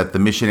guess that the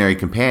missionary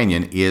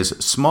companion is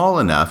small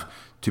enough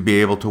to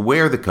be able to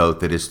wear the coat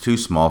that is too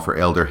small for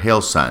Elder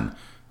Hale's son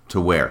to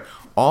wear.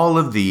 All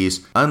of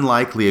these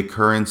unlikely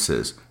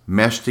occurrences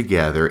mesh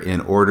together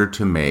in order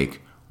to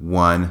make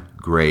one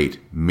great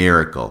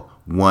miracle,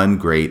 one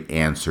great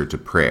answer to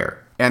prayer.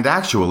 And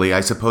actually,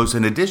 I suppose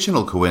an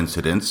additional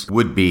coincidence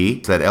would be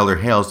that Elder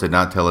Hales did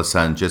not tell his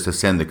son just to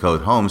send the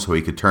coat home so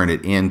he could turn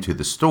it into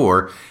the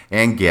store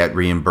and get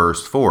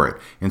reimbursed for it.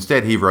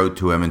 Instead, he wrote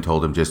to him and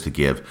told him just to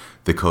give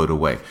the coat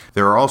away.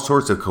 There are all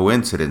sorts of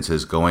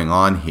coincidences going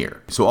on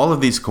here. So all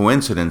of these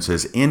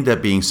coincidences end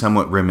up being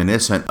somewhat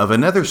reminiscent of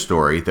another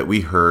story that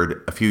we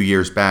heard a few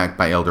years back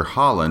by Elder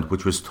Holland,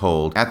 which was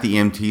told at the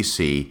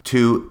MTC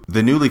to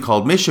the newly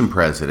called mission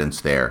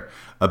presidents there,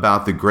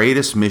 about the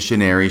greatest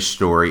missionary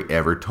story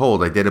ever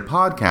told. I did a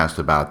podcast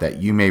about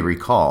that, you may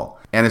recall.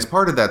 And as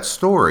part of that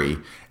story,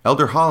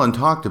 Elder Holland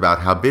talked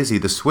about how busy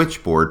the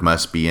switchboard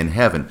must be in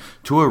heaven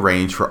to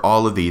arrange for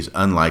all of these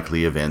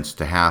unlikely events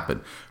to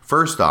happen.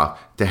 First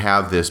off, to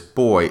have this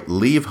boy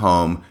leave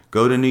home,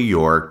 go to New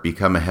York,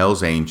 become a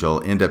Hell's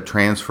Angel, end up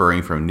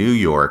transferring from New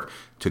York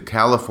to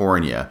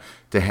California,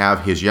 to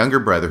have his younger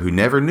brother, who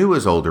never knew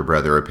his older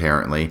brother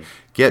apparently,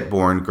 get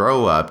born,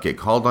 grow up, get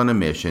called on a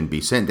mission,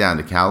 be sent down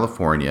to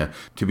California,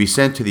 to be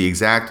sent to the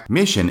exact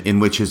mission in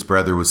which his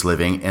brother was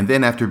living, and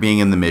then after being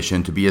in the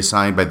mission, to be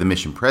assigned by the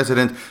mission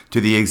president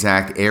to the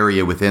exact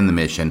area within the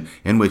mission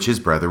in which his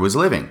brother was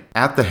living,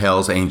 at the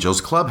Hells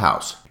Angels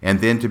Clubhouse, and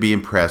then to be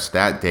impressed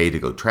that day to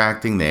go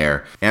tracting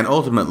there, and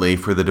ultimately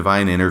for the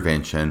divine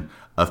intervention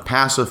of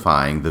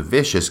pacifying the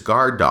vicious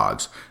guard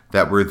dogs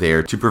that were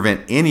there to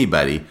prevent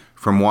anybody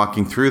from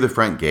walking through the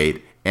front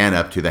gate and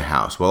up to the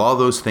house. Well, all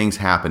those things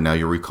happened. Now,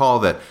 you'll recall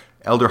that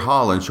Elder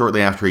Holland,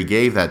 shortly after he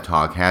gave that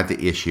talk, had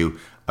to issue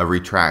a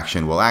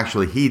retraction. Well,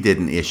 actually, he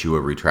didn't issue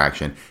a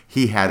retraction.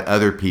 He had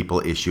other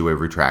people issue a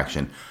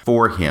retraction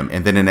for him,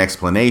 and then an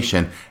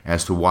explanation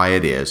as to why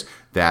it is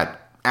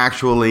that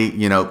actually,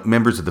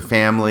 members of the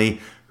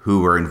family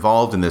who were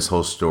involved in this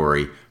whole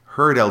story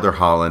heard Elder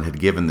Holland had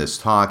given this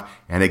talk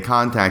and had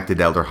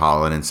contacted Elder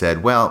Holland and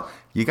said, well,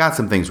 you got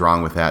some things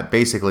wrong with that.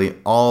 Basically,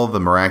 all the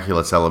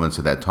miraculous elements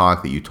of that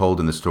talk that you told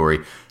in the story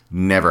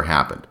never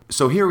happened.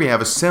 So here we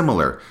have a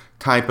similar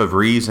type of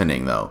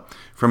reasoning, though,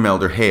 from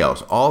Elder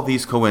Hales. All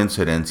these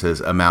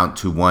coincidences amount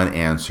to one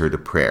answer to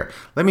prayer.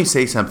 Let me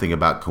say something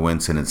about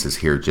coincidences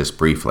here just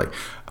briefly.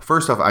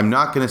 First off, I'm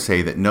not going to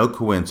say that no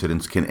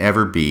coincidence can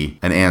ever be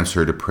an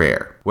answer to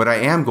prayer. What I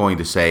am going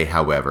to say,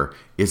 however,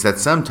 is that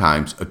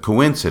sometimes a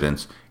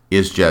coincidence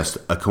is just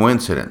a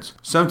coincidence.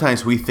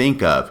 Sometimes we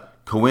think of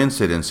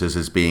coincidences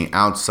as being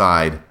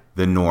outside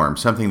the norm,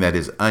 something that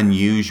is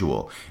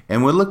unusual.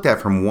 And when looked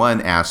at from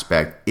one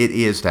aspect, it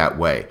is that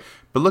way.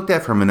 But looked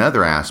at from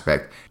another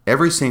aspect,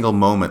 every single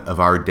moment of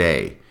our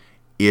day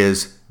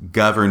is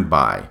governed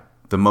by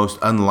the most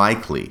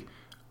unlikely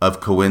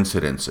of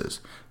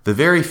coincidences. The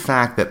very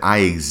fact that I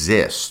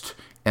exist,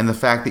 and the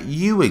fact that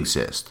you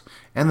exist,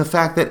 and the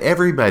fact that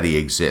everybody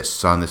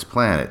exists on this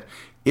planet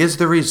is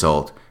the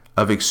result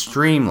of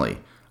extremely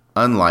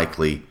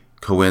unlikely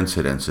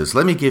coincidences.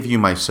 Let me give you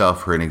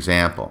myself for an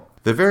example.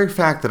 The very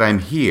fact that I'm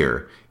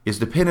here is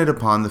dependent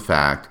upon the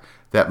fact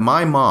that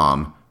my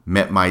mom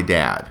met my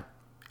dad,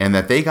 and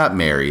that they got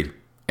married,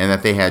 and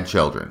that they had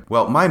children.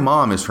 Well, my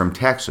mom is from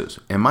Texas,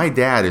 and my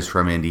dad is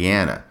from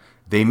Indiana.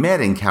 They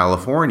met in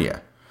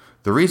California.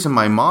 The reason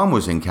my mom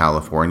was in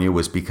California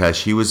was because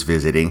she was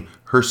visiting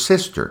her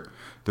sister.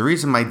 The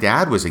reason my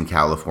dad was in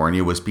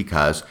California was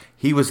because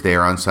he was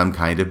there on some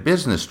kind of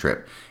business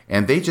trip,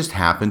 and they just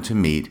happened to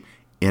meet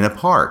in a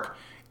park.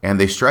 And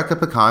they struck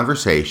up a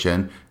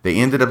conversation, they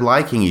ended up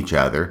liking each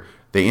other,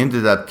 they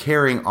ended up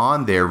carrying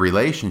on their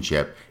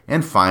relationship,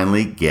 and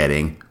finally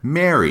getting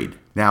married.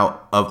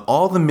 Now, of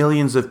all the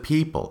millions of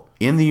people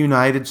in the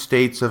United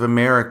States of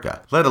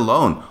America, let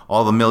alone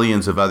all the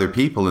millions of other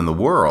people in the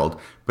world,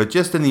 but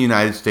just in the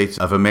United States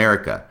of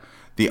America,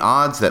 the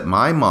odds that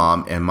my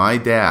mom and my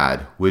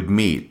dad would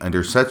meet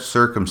under such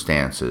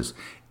circumstances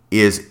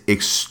is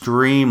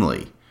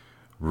extremely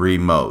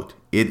remote.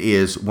 It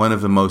is one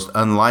of the most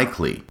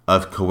unlikely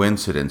of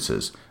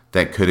coincidences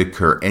that could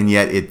occur, and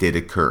yet it did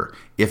occur.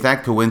 If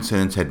that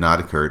coincidence had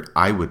not occurred,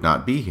 I would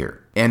not be here.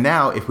 And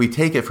now, if we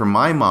take it from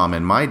my mom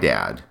and my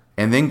dad,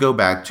 and then go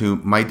back to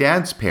my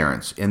dad's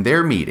parents and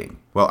their meeting,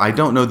 well, I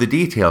don't know the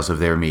details of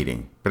their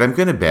meeting, but I'm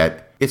going to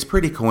bet it's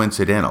pretty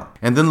coincidental.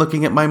 And then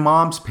looking at my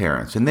mom's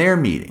parents and their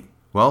meeting,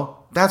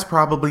 well, that's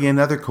probably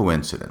another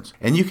coincidence.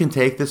 And you can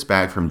take this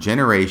back from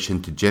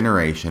generation to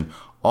generation,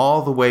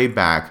 all the way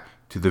back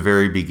to the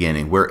very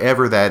beginning,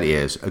 wherever that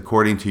is,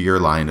 according to your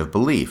line of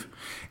belief.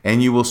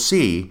 And you will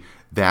see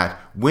that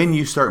when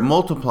you start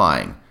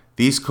multiplying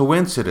these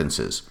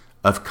coincidences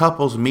of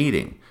couples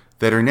meeting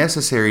that are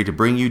necessary to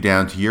bring you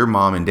down to your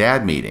mom and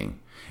dad meeting,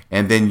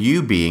 and then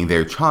you being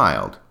their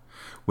child,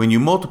 when you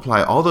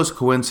multiply all those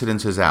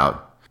coincidences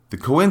out, the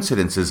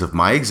coincidences of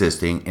my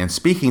existing and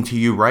speaking to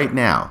you right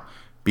now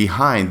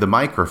behind the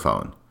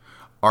microphone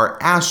are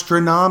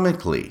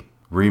astronomically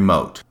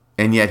remote.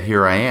 And yet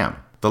here I am.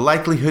 The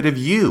likelihood of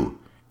you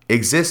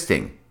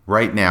existing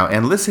right now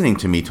and listening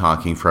to me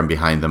talking from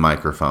behind the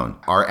microphone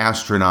are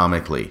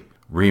astronomically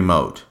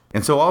remote.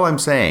 And so all I'm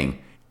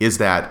saying is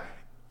that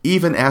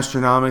even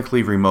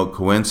astronomically remote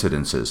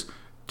coincidences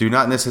do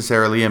not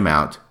necessarily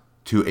amount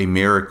to a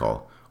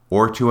miracle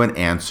or to an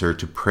answer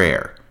to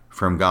prayer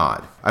from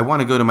God. I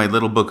want to go to my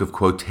little book of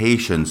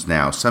quotations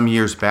now. Some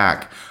years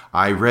back,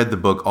 I read the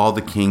book All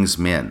the King's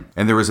Men,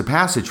 and there was a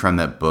passage from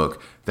that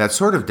book that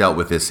sort of dealt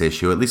with this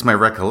issue. At least my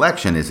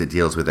recollection is it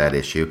deals with that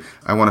issue.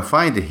 I want to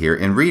find it here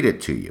and read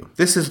it to you.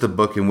 This is the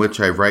book in which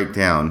I write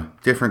down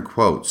different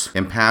quotes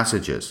and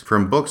passages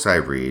from books I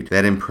read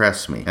that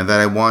impress me and that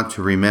I want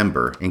to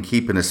remember and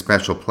keep in a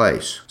special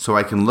place so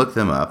I can look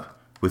them up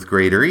with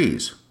greater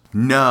ease.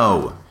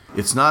 No,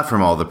 it's not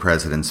from All the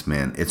President's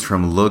Men. It's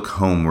from Look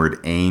Homeward,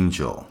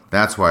 Angel.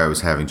 That's why I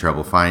was having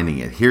trouble finding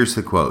it. Here's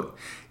the quote.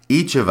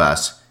 Each of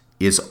us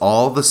is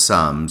all the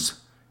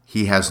sums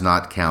he has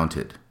not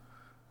counted.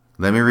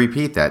 Let me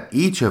repeat that.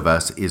 Each of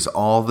us is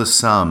all the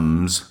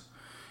sums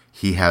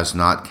he has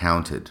not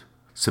counted.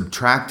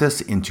 Subtract us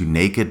into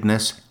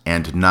nakedness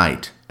and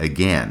night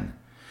again,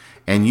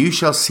 and you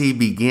shall see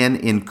begin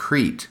in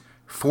Crete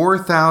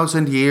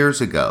 4,000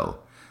 years ago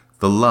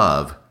the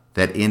love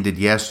that ended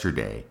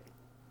yesterday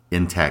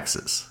in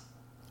Texas.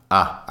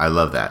 I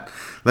love that.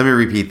 Let me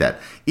repeat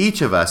that.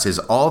 Each of us is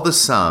all the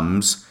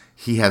sums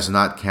he has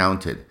not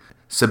counted.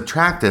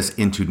 Subtract us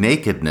into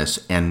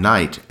nakedness and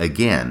night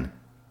again,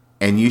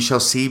 and you shall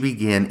see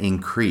begin in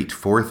Crete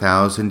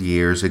 4,000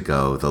 years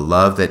ago the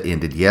love that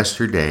ended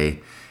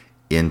yesterday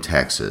in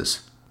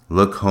Texas.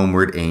 Look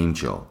homeward,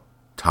 angel.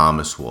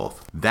 Thomas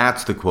Wolfe.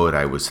 That's the quote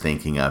I was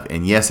thinking of,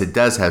 and yes, it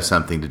does have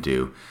something to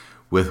do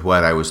with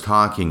what I was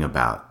talking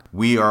about.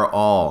 We are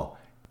all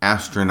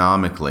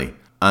astronomically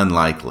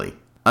unlikely.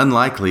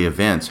 Unlikely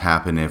events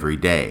happen every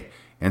day,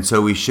 and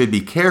so we should be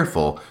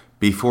careful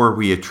before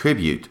we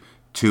attribute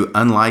to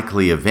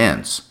unlikely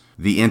events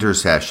the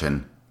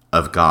intercession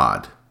of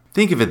God.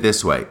 Think of it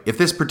this way. If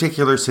this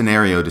particular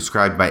scenario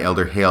described by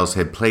Elder Hales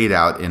had played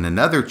out in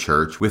another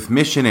church with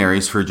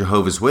missionaries for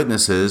Jehovah's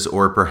Witnesses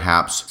or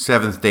perhaps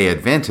Seventh-day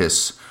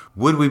Adventists,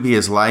 would we be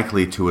as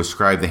likely to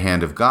ascribe the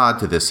hand of God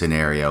to this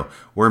scenario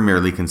or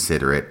merely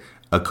consider it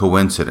a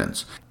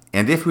coincidence?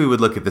 And if we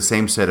would look at the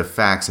same set of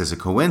facts as a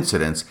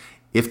coincidence,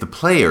 if the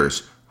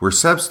players were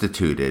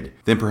substituted,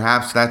 then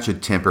perhaps that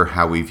should temper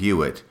how we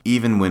view it,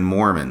 even when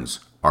Mormons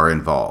are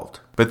involved.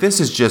 But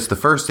this is just the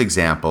first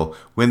example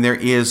when there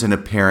is an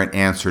apparent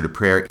answer to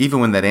prayer, even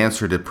when that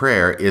answer to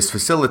prayer is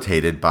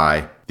facilitated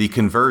by the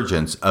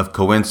convergence of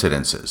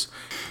coincidences.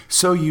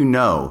 So you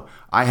know,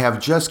 I have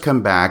just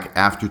come back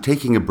after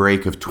taking a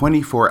break of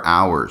 24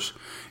 hours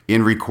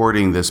in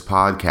recording this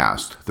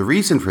podcast. The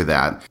reason for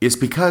that is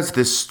because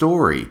this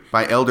story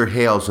by Elder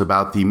Hales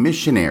about the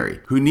missionary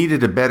who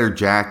needed a better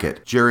jacket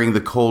during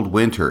the cold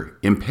winter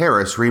in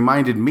Paris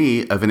reminded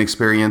me of an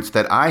experience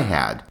that I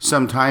had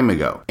some time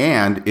ago.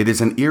 And it is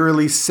an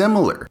eerily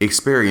similar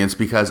experience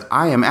because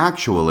I am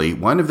actually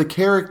one of the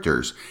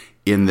characters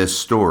in this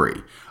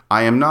story.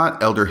 I am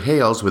not Elder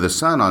Hales with a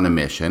son on a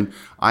mission.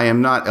 I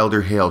am not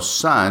Elder Hales'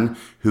 son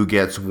who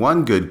gets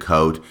one good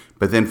coat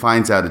but then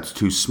finds out it's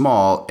too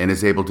small and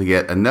is able to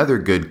get another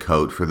good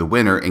coat for the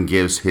winter and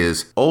gives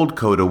his old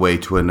coat away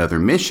to another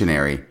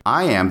missionary.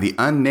 I am the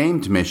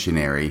unnamed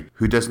missionary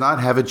who does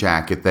not have a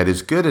jacket that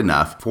is good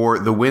enough for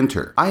the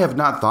winter. I have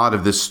not thought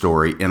of this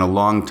story in a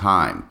long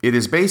time. It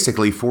is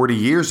basically 40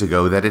 years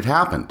ago that it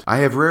happened. I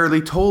have rarely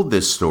told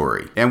this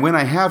story, and when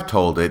I have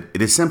told it,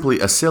 it is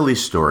simply a silly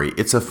story.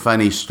 It's a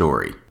funny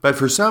story. But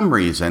for some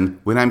reason,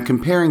 when I'm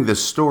comparing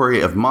this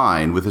story of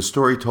mine with a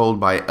story told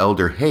by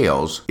Elder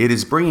Hales, it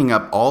is bringing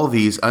up all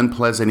these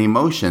unpleasant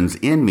emotions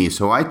in me,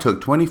 so I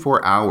took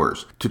 24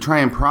 hours to try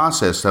and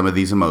process some of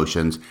these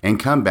emotions and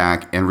come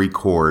back and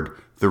record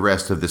the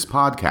rest of this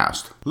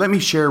podcast. Let me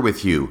share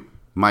with you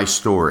my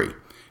story.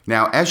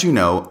 Now, as you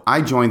know,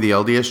 I joined the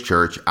LDS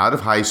Church out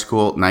of high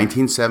school,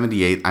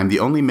 1978. I'm the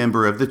only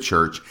member of the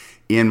church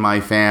in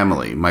my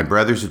family. My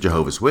brother's a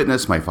Jehovah's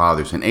Witness, my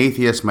father's an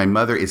atheist, my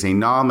mother is a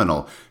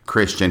nominal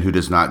Christian who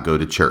does not go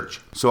to church.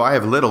 So I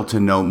have little to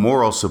no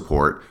moral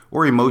support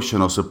or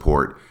emotional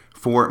support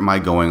for my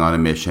going on a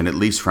mission, at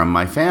least from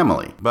my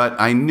family. But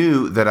I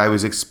knew that I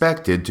was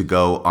expected to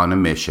go on a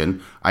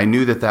mission. I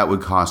knew that that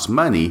would cost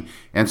money.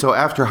 And so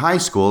after high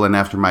school and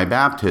after my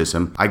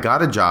baptism, I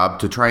got a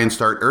job to try and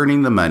start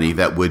earning the money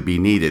that would be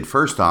needed.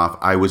 First off,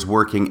 I was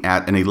working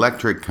at an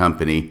electric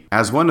company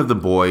as one of the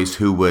boys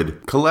who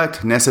would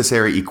collect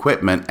necessary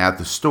equipment at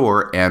the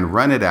store and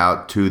run it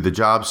out to the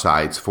job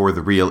sites for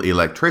the real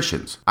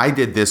electricians. I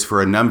did this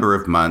for a number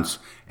of months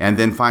and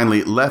then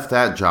finally left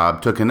that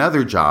job, took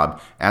another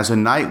job as a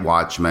night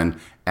watchman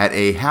at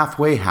a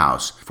halfway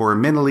house for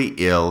mentally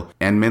ill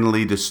and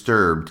mentally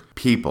disturbed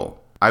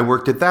people. I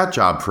worked at that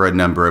job for a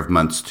number of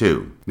months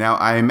too. Now,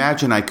 I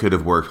imagine I could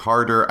have worked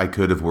harder, I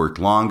could have worked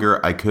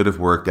longer, I could have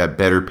worked at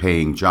better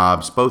paying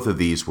jobs. Both of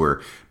these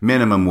were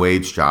minimum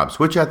wage jobs,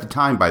 which at the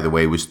time, by the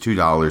way, was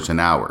 $2 an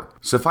hour.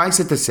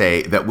 Suffice it to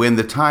say that when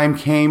the time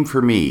came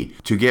for me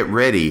to get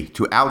ready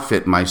to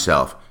outfit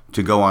myself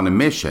to go on a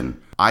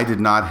mission, I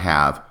did not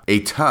have a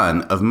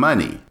ton of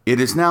money. It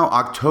is now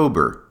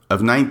October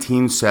of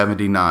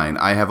 1979.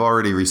 I have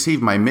already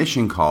received my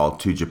mission call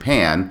to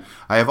Japan.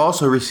 I have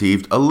also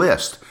received a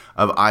list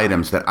of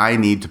items that I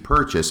need to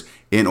purchase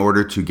in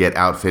order to get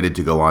outfitted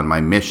to go on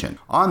my mission.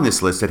 On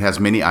this list, it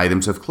has many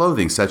items of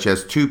clothing, such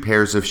as 2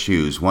 pairs of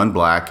shoes, one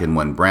black and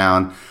one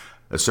brown,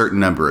 a certain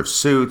number of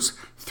suits,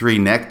 3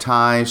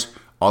 neckties,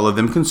 all of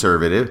them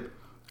conservative,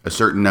 a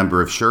certain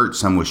number of shirts,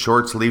 some with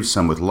short sleeves,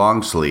 some with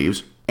long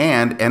sleeves,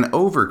 and an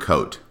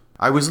overcoat.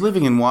 I was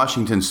living in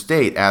Washington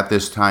State at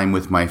this time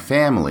with my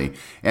family,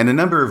 and a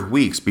number of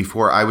weeks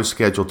before I was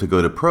scheduled to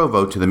go to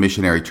Provo to the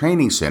Missionary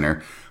Training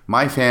Center,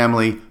 my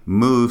family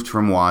moved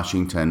from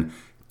Washington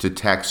to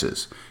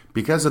Texas.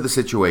 Because of the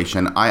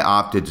situation, I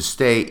opted to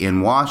stay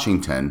in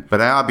Washington,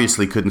 but I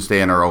obviously couldn't stay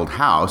in our old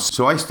house,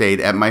 so I stayed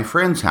at my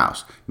friend's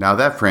house. Now,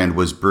 that friend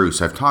was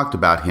Bruce. I've talked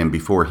about him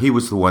before. He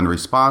was the one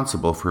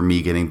responsible for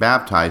me getting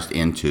baptized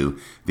into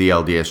the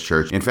LDS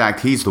Church. In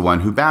fact, he's the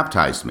one who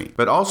baptized me.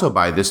 But also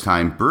by this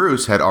time,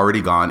 Bruce had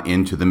already gone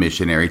into the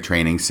Missionary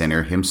Training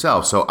Center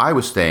himself, so I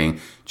was staying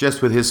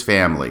just with his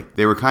family.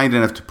 They were kind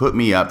enough to put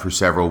me up for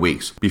several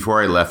weeks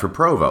before I left for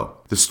Provo.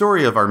 The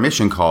story of our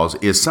mission calls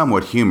is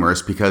somewhat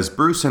humorous because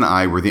Bruce and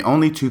I were the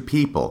only 2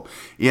 people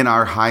in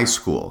our high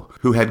school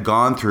who had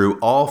gone through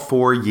all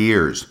 4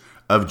 years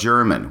of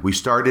German. We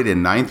started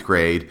in 9th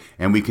grade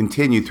and we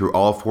continued through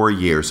all 4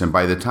 years. And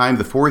by the time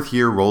the 4th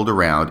year rolled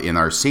around in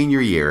our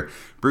senior year,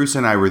 Bruce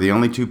and I were the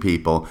only 2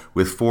 people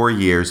with 4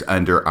 years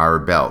under our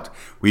belt.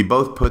 We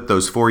both put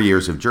those 4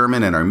 years of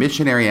German in our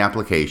missionary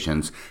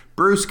applications.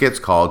 Bruce gets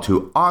called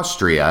to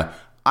Austria.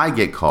 I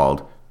get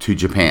called to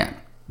Japan.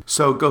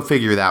 So go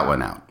figure that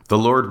one out. The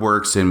Lord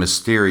works in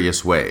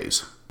mysterious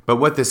ways. But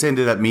what this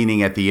ended up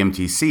meaning at the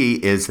MTC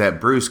is that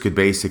Bruce could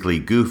basically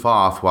goof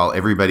off while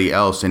everybody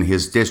else in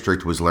his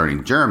district was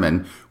learning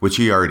German, which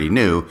he already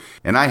knew,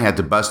 and I had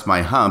to bust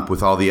my hump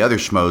with all the other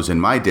schmoes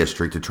in my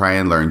district to try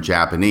and learn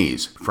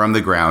Japanese from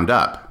the ground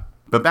up.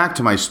 But back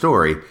to my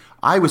story,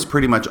 I was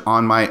pretty much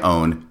on my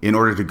own in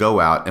order to go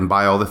out and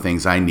buy all the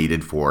things I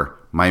needed for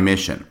my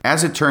mission.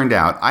 As it turned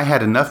out, I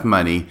had enough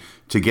money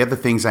to get the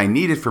things I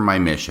needed for my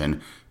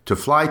mission, to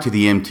fly to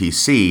the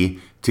MTC,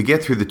 to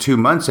get through the 2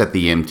 months at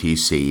the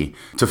MTC,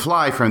 to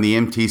fly from the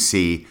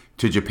MTC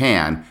to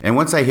Japan, and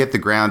once I hit the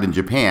ground in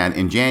Japan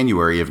in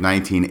January of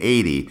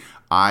 1980,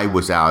 I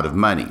was out of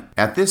money.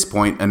 At this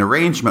point, an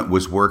arrangement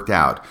was worked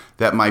out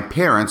that my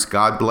parents,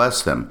 God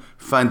bless them,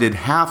 funded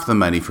half the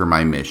money for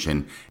my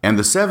mission, and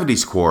the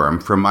 70s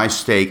quorum from my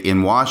stake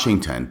in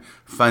Washington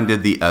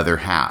funded the other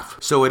half.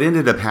 So what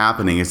ended up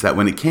happening is that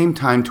when it came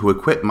time to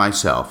equip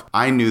myself,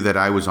 I knew that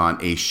I was on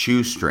a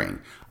shoestring.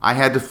 I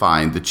had to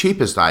find the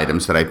cheapest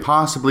items that I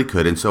possibly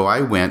could, and so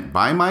I went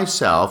by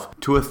myself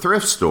to a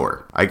thrift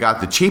store. I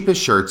got the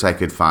cheapest shirts I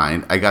could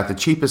find. I got the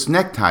cheapest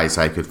neckties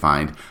I could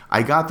find.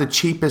 I got the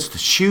cheapest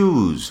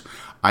shoes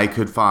I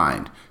could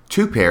find.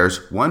 2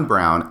 pairs, 1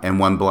 brown and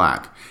 1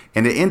 black.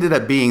 And it ended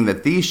up being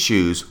that these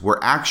shoes were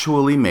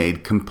actually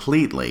made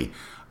completely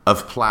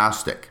of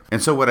plastic.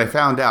 And so what I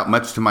found out,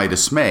 much to my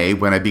dismay,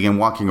 when I began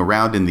walking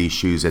around in these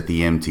shoes at the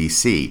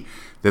MTC,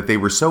 that they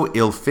were so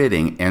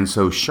ill-fitting and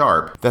so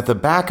sharp that the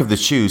back of the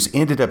shoes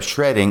ended up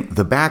shredding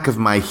the back of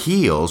my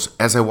heels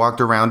as I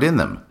walked around in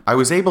them. I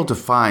was able to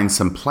find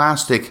some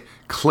plastic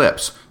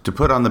clips to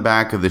put on the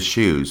back of the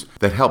shoes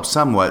that helped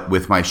somewhat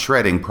with my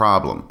shredding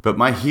problem, but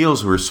my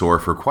heels were sore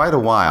for quite a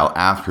while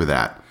after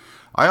that.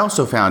 I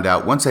also found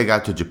out once I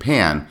got to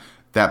Japan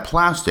that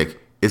plastic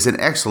is an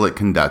excellent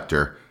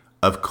conductor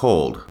of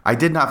cold. I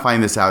did not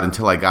find this out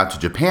until I got to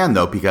Japan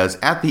though, because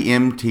at the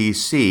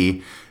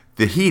MTC,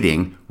 the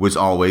heating was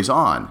always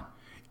on.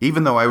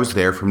 Even though I was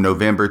there from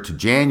November to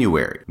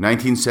January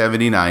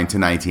 1979 to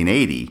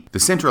 1980, the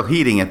central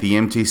heating at the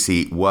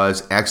MTC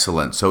was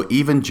excellent. So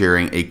even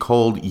during a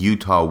cold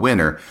Utah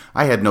winter,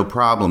 I had no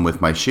problem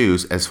with my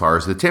shoes as far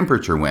as the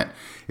temperature went.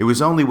 It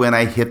was only when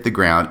I hit the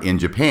ground in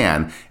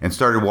Japan and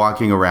started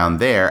walking around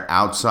there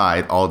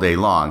outside all day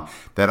long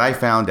that I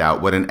found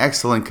out what an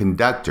excellent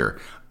conductor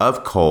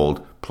of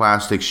cold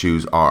plastic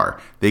shoes are.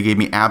 They gave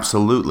me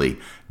absolutely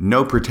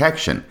no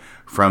protection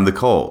from the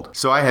cold.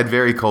 So I had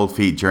very cold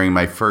feet during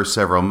my first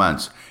several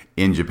months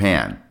in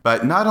Japan.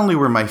 But not only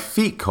were my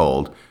feet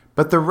cold,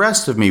 but the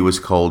rest of me was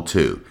cold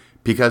too.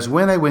 Because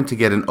when I went to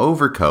get an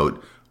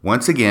overcoat,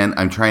 once again,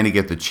 I'm trying to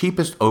get the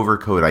cheapest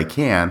overcoat I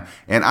can,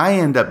 and I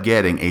end up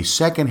getting a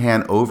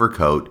secondhand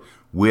overcoat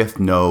with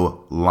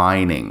no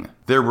lining.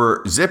 There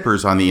were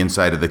zippers on the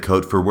inside of the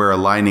coat for where a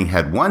lining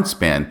had once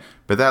been,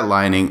 but that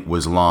lining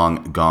was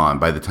long gone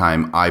by the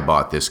time I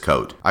bought this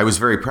coat. I was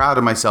very proud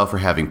of myself for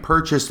having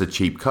purchased a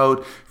cheap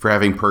coat, for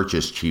having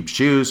purchased cheap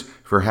shoes,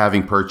 for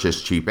having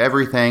purchased cheap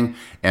everything,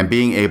 and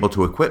being able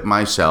to equip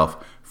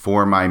myself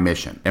for my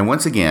mission. And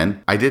once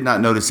again, I did not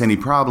notice any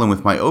problem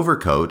with my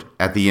overcoat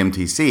at the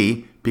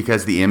MTC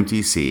because the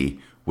MTC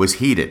was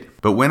heated.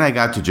 But when I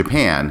got to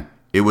Japan,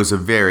 it was a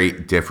very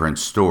different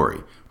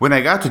story. When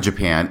I got to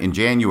Japan in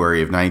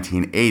January of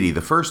 1980,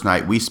 the first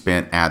night we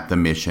spent at the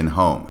mission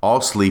home,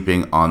 all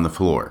sleeping on the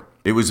floor.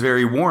 It was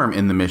very warm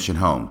in the mission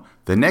home.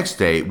 The next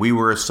day, we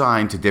were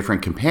assigned to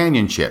different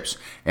companionships,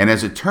 and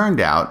as it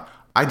turned out,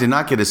 I did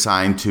not get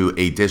assigned to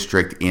a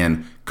district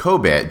in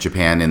Kobe,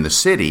 Japan, in the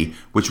city,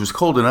 which was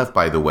cold enough,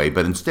 by the way,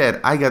 but instead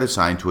I got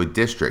assigned to a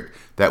district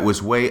that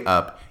was way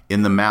up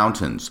in the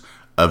mountains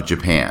of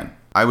Japan.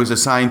 I was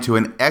assigned to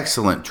an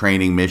excellent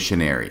training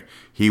missionary.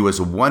 He was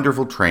a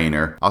wonderful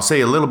trainer. I'll say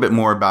a little bit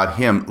more about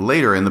him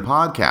later in the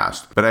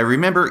podcast. But I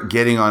remember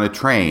getting on a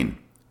train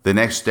the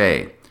next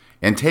day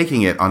and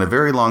taking it on a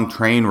very long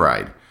train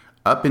ride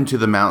up into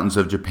the mountains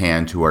of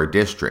Japan to our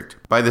district.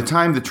 By the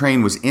time the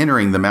train was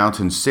entering the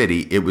mountain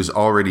city, it was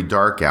already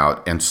dark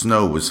out and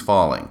snow was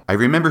falling. I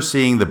remember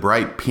seeing the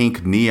bright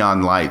pink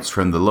neon lights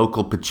from the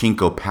local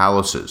pachinko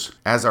palaces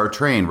as our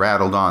train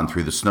rattled on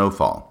through the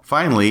snowfall.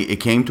 Finally,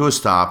 it came to a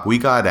stop. We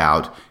got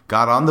out,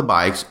 got on the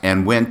bikes,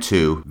 and went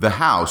to the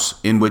house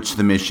in which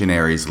the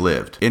missionaries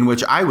lived, in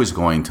which I was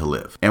going to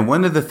live. And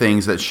one of the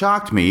things that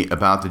shocked me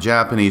about the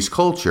Japanese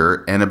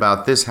culture, and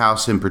about this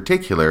house in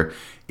particular,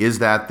 is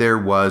that there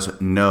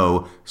was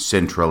no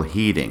central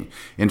heating.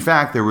 In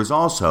fact, there was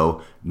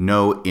also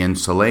no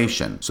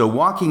insulation. So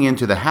walking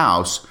into the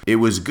house, it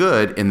was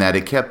good in that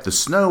it kept the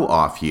snow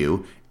off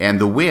you and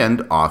the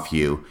wind off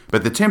you,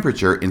 but the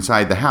temperature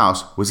inside the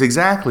house was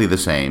exactly the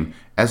same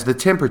as the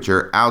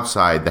temperature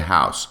outside the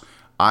house,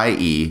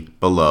 i.e.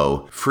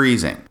 below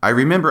freezing. I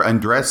remember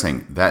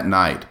undressing that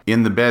night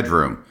in the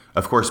bedroom.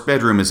 Of course,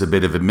 bedroom is a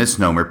bit of a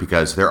misnomer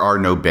because there are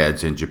no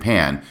beds in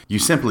Japan. You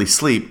simply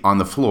sleep on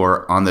the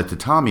floor on the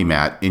tatami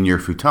mat in your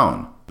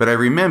futon. But I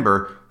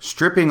remember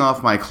stripping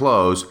off my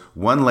clothes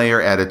one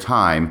layer at a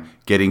time,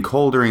 getting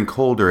colder and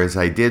colder as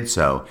I did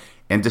so,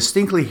 and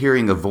distinctly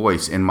hearing a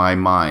voice in my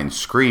mind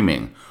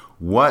screaming,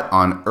 "What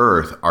on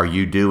earth are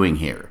you doing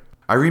here?"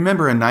 I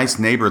remember a nice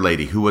neighbor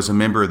lady who was a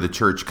member of the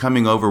church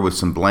coming over with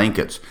some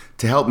blankets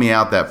to help me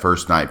out that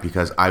first night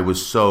because I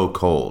was so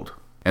cold.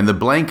 And the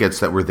blankets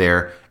that were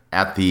there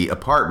at the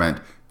apartment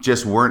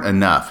just weren't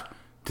enough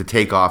to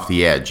take off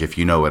the edge, if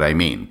you know what I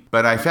mean.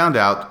 But I found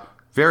out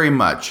very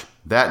much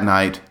that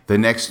night, the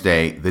next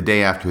day, the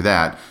day after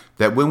that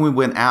when we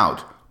went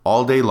out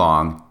all day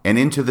long and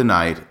into the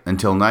night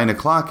until 9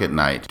 o'clock at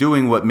night,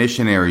 doing what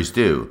missionaries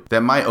do,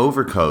 that my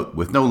overcoat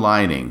with no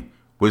lining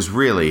was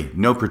really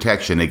no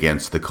protection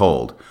against the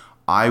cold.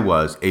 I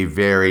was a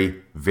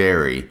very,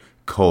 very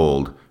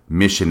cold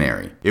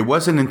missionary. It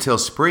wasn't until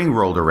spring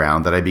rolled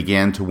around that I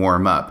began to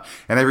warm up.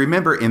 And I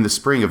remember in the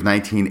spring of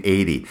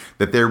 1980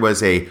 that there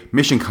was a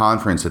mission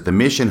conference at the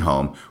mission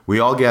home. We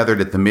all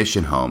gathered at the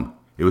mission home.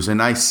 It was a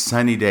nice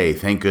sunny day,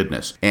 thank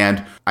goodness.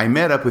 And I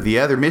met up with the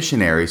other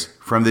missionaries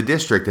from the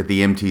district at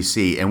the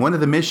MTC. And one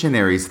of the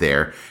missionaries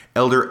there,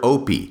 Elder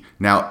Opie.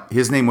 Now,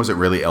 his name wasn't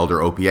really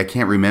Elder Opie. I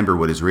can't remember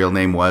what his real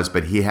name was,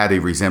 but he had a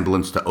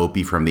resemblance to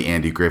Opie from the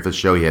Andy Griffith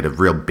Show. He had a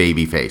real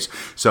baby face.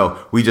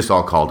 So we just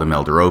all called him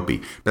Elder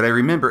Opie. But I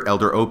remember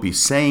Elder Opie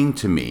saying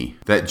to me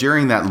that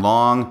during that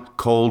long,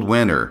 cold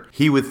winter,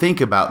 he would think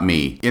about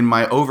me in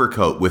my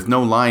overcoat with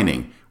no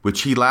lining,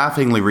 which he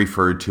laughingly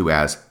referred to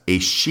as a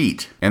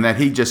sheet, and that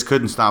he just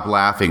couldn't stop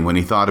laughing when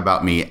he thought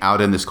about me out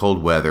in this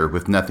cold weather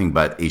with nothing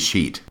but a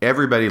sheet.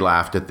 Everybody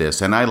laughed at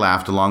this, and I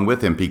laughed along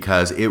with him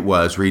because it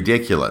was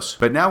ridiculous.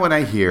 But now when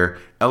I hear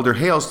Elder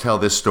Hales tell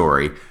this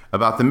story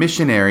about the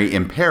missionary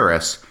in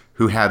Paris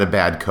who had a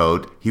bad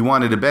coat, he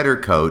wanted a better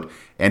coat,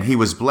 and he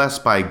was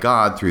blessed by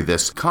God through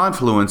this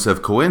confluence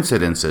of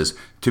coincidences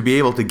to be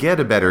able to get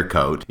a better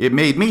coat, it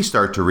made me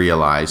start to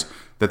realize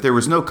that there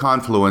was no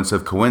confluence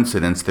of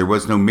coincidence, there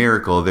was no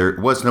miracle, there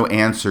was no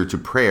answer to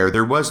prayer,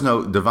 there was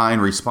no divine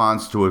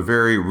response to a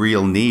very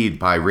real need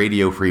by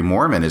Radio Free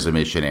Mormon as a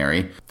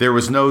missionary. There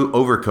was no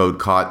overcoat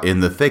caught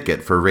in the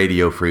thicket for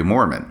Radio Free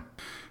Mormon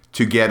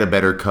to get a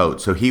better coat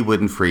so he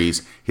wouldn't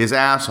freeze his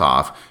ass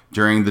off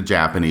during the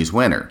Japanese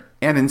winter.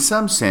 And in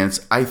some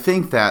sense, I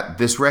think that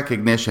this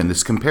recognition,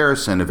 this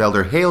comparison of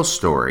Elder Hale's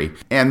story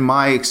and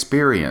my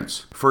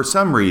experience, for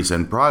some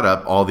reason, brought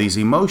up all these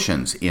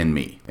emotions in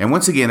me. And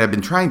once again, I've been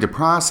trying to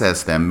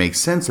process them, make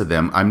sense of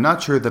them. I'm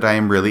not sure that I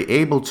am really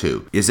able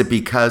to. Is it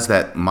because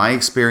that my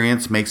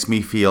experience makes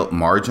me feel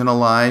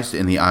marginalized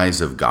in the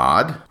eyes of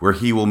God, where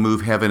He will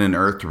move heaven and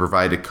earth to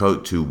provide a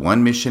coat to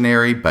one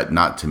missionary, but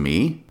not to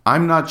me?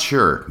 I'm not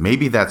sure.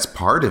 Maybe that's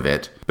part of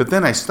it. But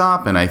then I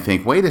stop and I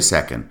think, wait a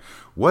second.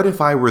 What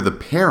if I were the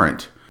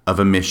parent of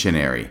a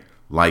missionary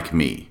like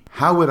me?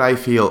 How would I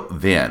feel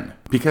then?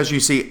 Because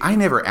you see, I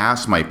never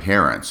asked my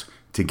parents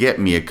to get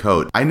me a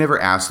coat. I never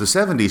asked the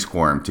 70s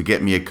Quorum to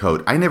get me a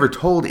coat. I never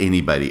told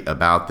anybody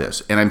about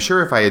this. And I'm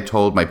sure if I had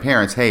told my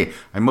parents, hey,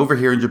 I'm over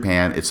here in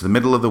Japan, it's the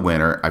middle of the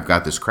winter, I've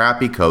got this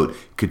crappy coat,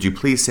 could you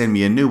please send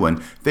me a new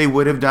one? They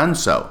would have done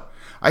so.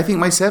 I think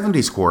my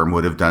 70s Quorum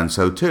would have done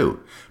so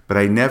too. But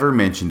I never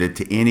mentioned it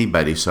to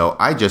anybody, so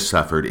I just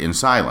suffered in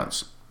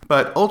silence.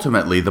 But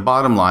ultimately, the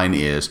bottom line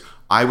is,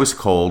 I was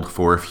cold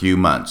for a few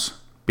months.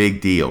 Big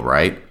deal,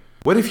 right?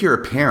 What if you're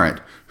a parent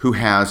who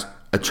has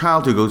a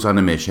child who goes on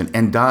a mission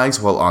and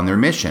dies while on their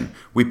mission?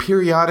 We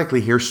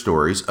periodically hear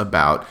stories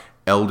about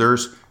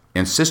elders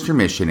and sister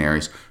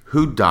missionaries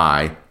who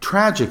die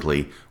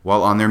tragically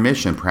while on their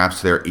mission.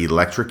 Perhaps they're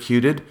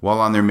electrocuted while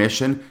on their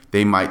mission.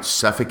 They might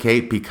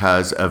suffocate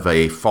because of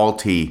a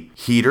faulty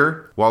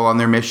heater while on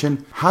their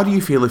mission. How do you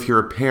feel if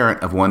you're a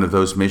parent of one of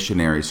those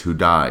missionaries who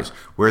dies,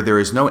 where there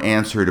is no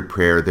answer to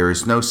prayer, there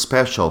is no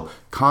special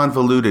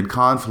convoluted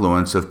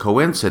confluence of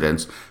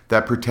coincidence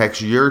that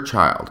protects your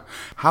child?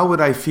 How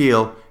would I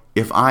feel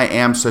if I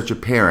am such a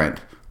parent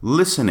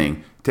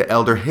listening to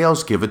Elder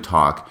Hales give a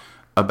talk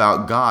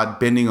about God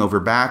bending over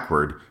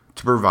backward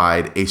to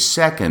provide a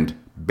second,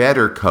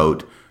 better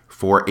coat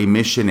for a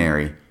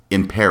missionary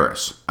in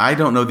Paris? I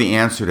don't know the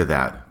answer to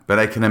that, but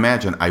I can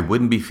imagine I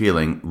wouldn't be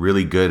feeling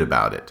really good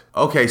about it.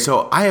 Okay,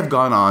 so I have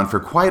gone on for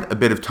quite a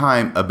bit of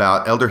time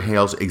about Elder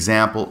Hale's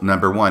example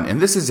number 1,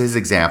 and this is his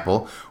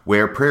example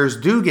where prayers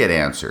do get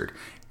answered,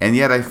 and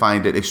yet I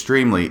find it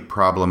extremely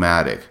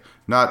problematic,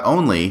 not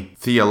only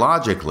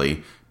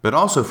theologically, but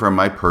also from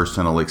my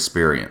personal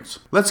experience.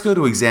 Let's go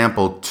to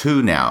example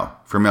 2 now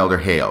from Elder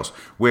Hales,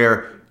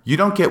 where you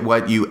don't get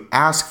what you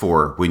ask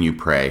for when you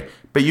pray,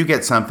 but you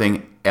get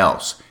something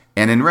else.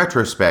 And in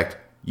retrospect,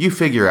 you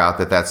figure out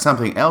that that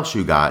something else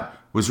you got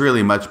was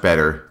really much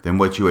better than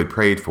what you had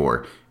prayed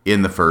for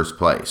in the first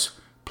place.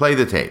 Play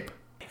the tape.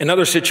 In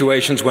other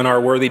situations, when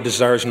our worthy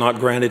desire is not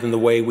granted in the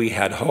way we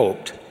had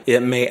hoped,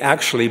 it may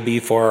actually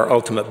be for our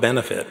ultimate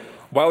benefit.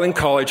 While in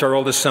college, our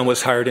oldest son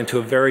was hired into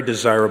a very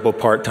desirable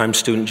part-time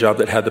student job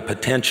that had the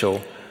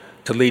potential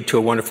to lead to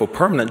a wonderful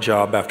permanent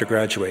job after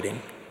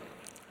graduating.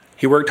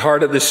 He worked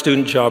hard at this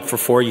student job for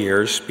 4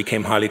 years,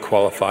 became highly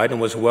qualified,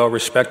 and was well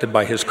respected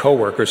by his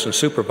coworkers and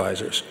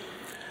supervisors.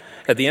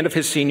 At the end of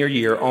his senior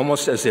year,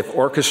 almost as if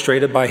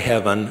orchestrated by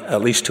heaven,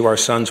 at least to our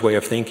son's way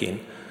of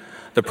thinking,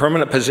 the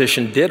permanent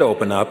position did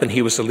open up and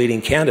he was the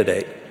leading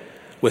candidate.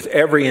 with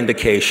every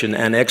indication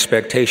and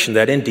expectation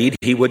that indeed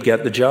he would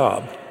get the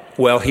job.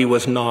 Well, he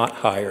was not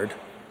hired.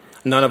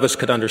 None of us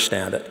could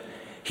understand it.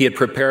 He had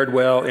prepared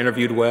well,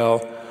 interviewed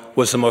well,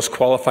 was the most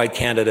qualified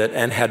candidate,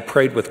 and had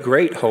prayed with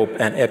great hope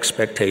and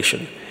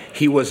expectation.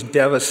 He was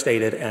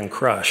devastated and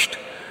crushed,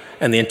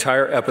 and the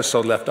entire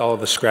episode left all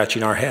of us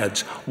scratching our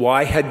heads.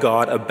 Why had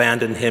God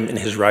abandoned him in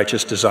his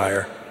righteous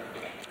desire?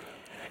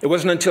 It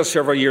wasn't until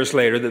several years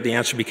later that the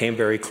answer became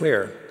very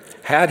clear.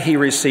 Had he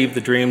received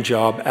the dream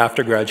job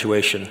after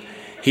graduation,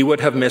 he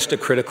would have missed a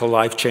critical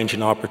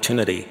life-changing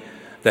opportunity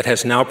that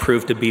has now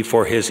proved to be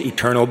for his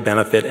eternal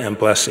benefit and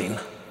blessing.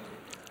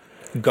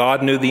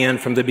 God knew the end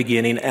from the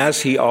beginning,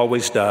 as he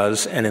always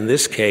does, and in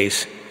this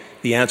case,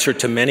 the answer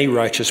to many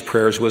righteous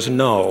prayers was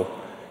no,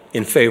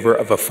 in favor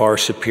of a far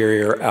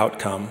superior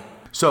outcome.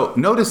 So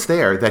notice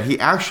there that he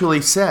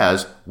actually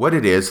says what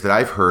it is that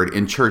I've heard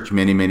in church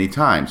many, many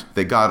times,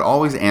 that God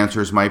always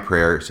answers my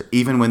prayers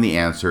even when the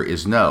answer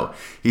is no.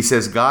 He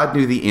says God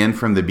knew the end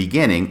from the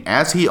beginning,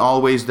 as he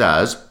always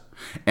does,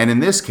 and in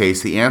this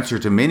case, the answer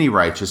to many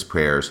righteous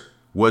prayers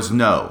was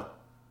no,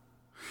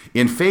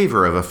 in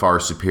favor of a far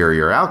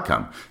superior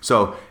outcome.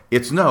 So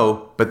it's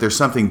no, but there's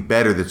something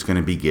better that's going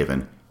to be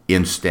given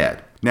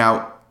instead.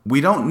 Now,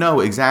 we don't know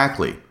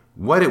exactly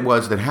what it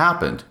was that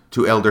happened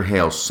to Elder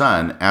Hale's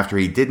son after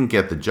he didn't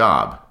get the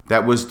job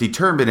that was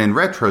determined in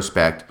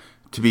retrospect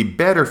to be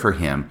better for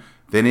him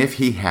than if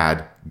he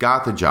had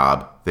got the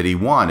job that he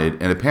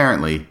wanted and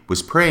apparently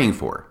was praying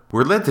for.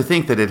 We're led to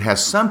think that it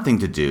has something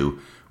to do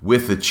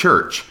with the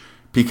church,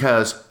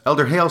 because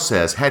Elder Hale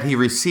says had he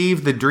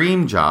received the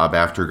dream job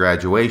after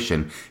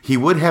graduation, he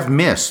would have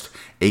missed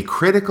a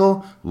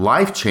critical,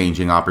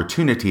 life-changing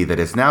opportunity that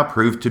has now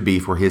proved to be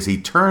for his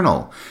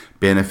eternal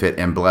benefit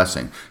and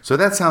blessing. So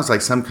that sounds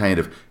like some kind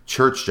of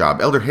church job.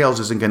 Elder Hales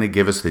isn't going to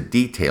give us the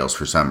details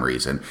for some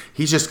reason.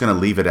 He's just going to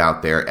leave it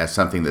out there as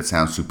something that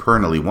sounds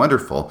supernally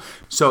wonderful.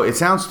 So it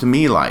sounds to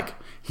me like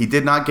he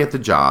did not get the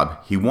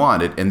job he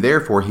wanted, and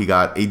therefore he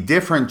got a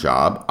different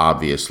job,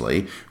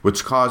 obviously,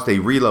 which caused a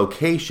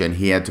relocation.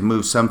 He had to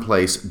move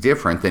someplace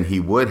different than he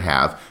would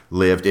have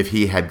lived if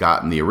he had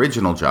gotten the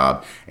original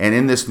job. And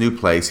in this new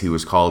place, he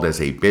was called as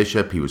a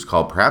bishop. He was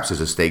called perhaps as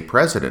a stake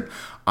president.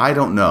 I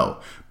don't know.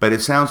 But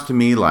it sounds to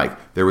me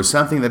like there was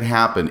something that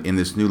happened in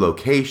this new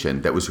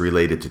location that was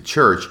related to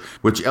church,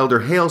 which Elder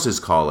Hales is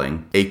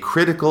calling a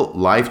critical,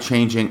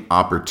 life-changing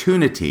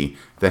opportunity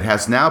that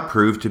has now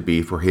proved to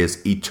be for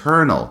his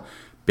eternal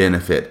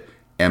benefit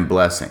and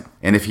blessing.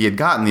 And if he had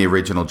gotten the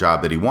original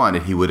job that he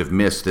wanted, he would have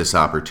missed this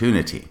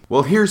opportunity.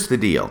 Well, here's the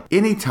deal.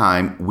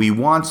 Anytime we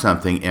want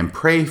something and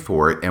pray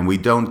for it and we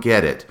don't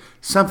get it,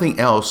 something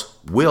else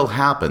will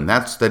happen.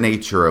 That's the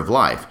nature of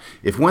life.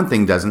 If one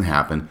thing doesn't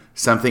happen,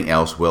 something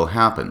else will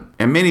happen.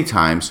 And many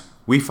times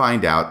we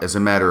find out, as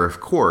a matter of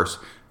course,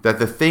 that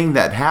the thing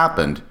that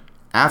happened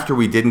after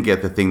we didn't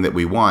get the thing that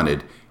we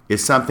wanted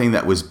is something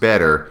that was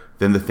better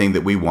than the thing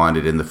that we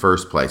wanted in the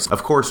first place.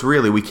 Of course,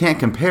 really, we can't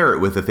compare it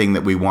with the thing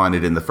that we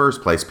wanted in the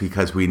first place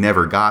because we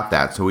never got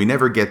that. So we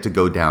never get to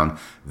go down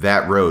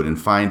that road and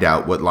find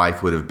out what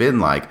life would have been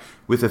like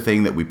with the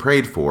thing that we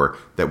prayed for,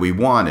 that we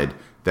wanted,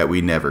 that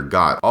we never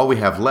got. All we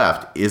have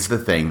left is the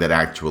thing that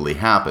actually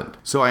happened.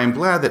 So I am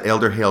glad that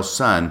Elder Hale's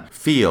son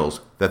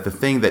feels that the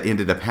thing that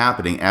ended up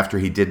happening after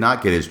he did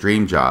not get his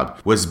dream job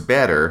was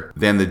better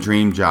than the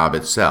dream job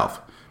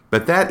itself.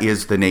 But that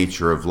is the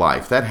nature of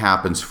life. That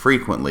happens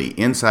frequently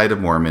inside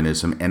of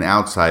Mormonism and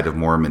outside of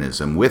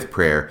Mormonism, with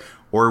prayer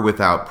or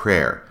without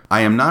prayer. I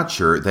am not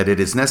sure that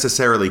it is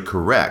necessarily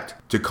correct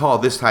to call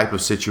this type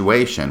of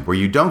situation where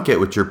you don't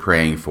get what you're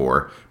praying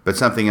for, but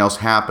something else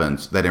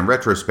happens that in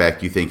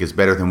retrospect you think is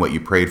better than what you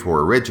prayed for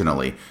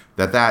originally,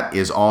 that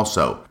is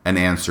also an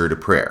answer to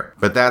prayer.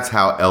 But that's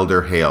how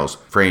Elder Hales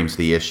frames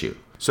the issue.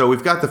 So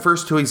we've got the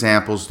first two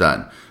examples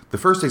done. The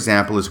first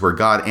example is where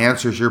God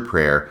answers your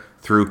prayer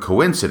through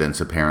coincidence,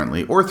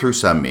 apparently, or through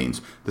some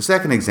means. The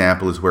second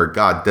example is where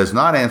God does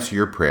not answer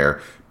your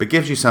prayer, but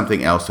gives you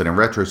something else that in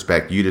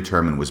retrospect you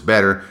determine was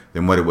better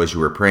than what it was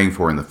you were praying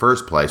for in the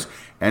first place.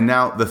 And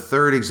now the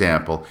third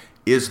example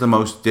is the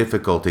most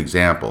difficult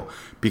example,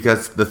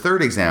 because the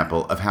third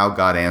example of how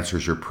God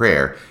answers your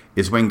prayer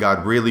is when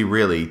God really,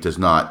 really does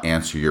not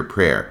answer your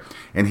prayer.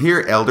 And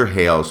here Elder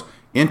Hales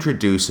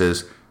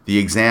introduces the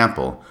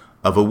example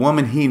of a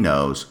woman he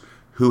knows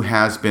who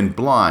has been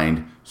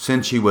blind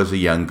since she was a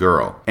young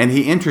girl. And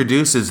he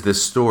introduces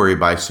this story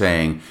by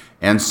saying,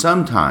 and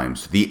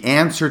sometimes the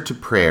answer to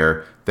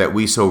prayer that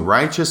we so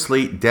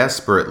righteously,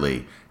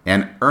 desperately,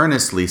 and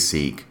earnestly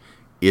seek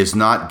is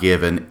not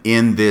given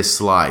in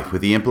this life,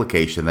 with the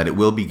implication that it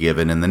will be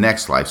given in the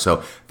next life.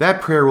 So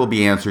that prayer will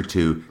be answered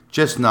to,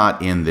 just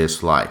not in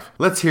this life.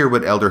 Let's hear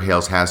what Elder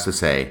Hales has to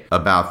say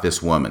about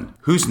this woman,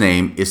 whose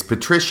name is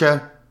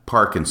Patricia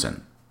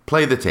Parkinson.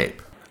 Play the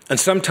tape. And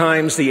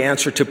sometimes the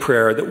answer to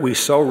prayer that we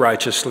so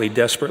righteously,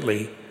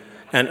 desperately,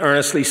 and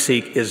earnestly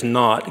seek is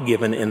not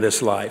given in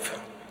this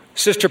life.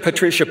 Sister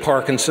Patricia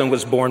Parkinson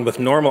was born with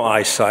normal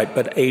eyesight,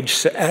 but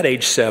at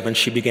age 7,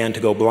 she began to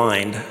go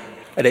blind.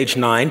 At age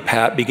 9,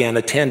 Pat began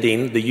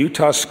attending the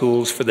Utah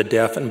Schools for the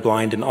Deaf and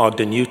Blind in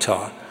Ogden,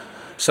 Utah,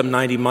 some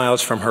 90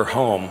 miles from her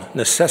home,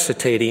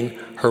 necessitating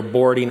her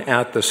boarding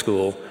at the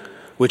school,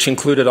 which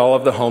included all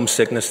of the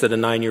homesickness that a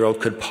 9-year-old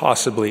could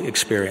possibly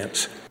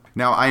experience.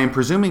 Now, I am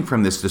presuming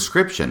from this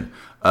description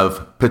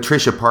of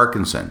Patricia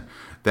Parkinson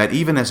that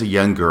even as a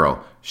young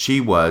girl, she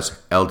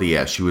was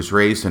LDS. She was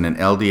raised in an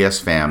LDS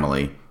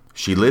family.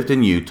 She lived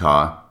in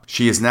Utah.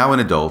 She is now an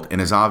adult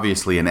and is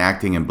obviously an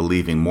acting and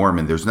believing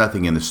Mormon. There's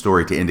nothing in the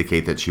story to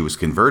indicate that she was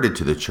converted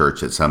to the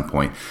church at some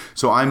point.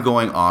 So I'm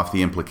going off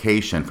the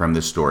implication from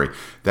this story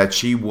that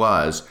she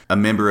was a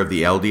member of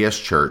the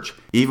LDS church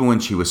even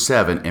when she was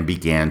 7 and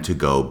began to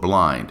go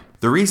blind.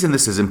 The reason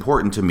this is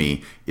important to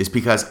me is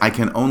because I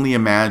can only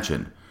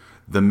imagine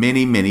the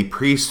many, many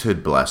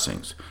priesthood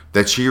blessings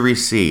that she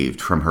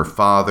received from her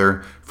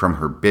father, from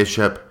her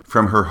bishop,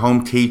 from her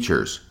home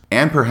teachers,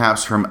 and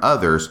perhaps from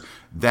others,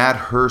 that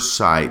her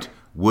sight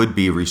would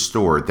be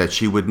restored, that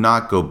she would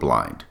not go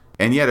blind.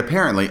 And yet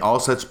apparently all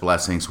such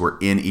blessings were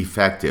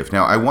ineffective.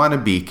 Now I want to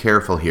be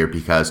careful here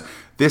because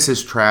this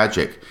is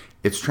tragic.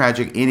 It's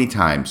tragic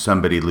anytime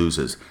somebody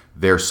loses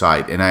their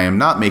sight. And I am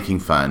not making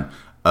fun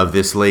of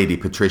this lady,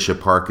 Patricia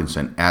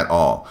Parkinson, at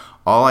all.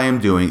 All I am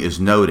doing is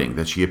noting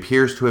that she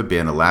appears to have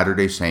been a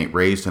Latter-day Saint,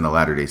 raised in a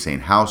Latter-day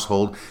Saint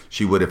household.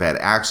 She would have had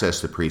access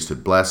to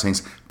priesthood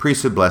blessings.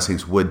 Priesthood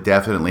blessings would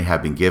definitely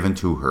have been given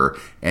to her,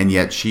 and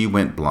yet she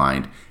went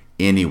blind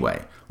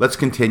anyway. Let's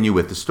continue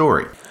with the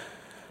story.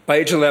 By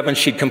age 11,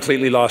 she'd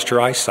completely lost her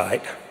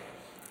eyesight.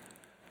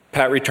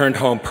 Pat returned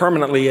home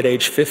permanently at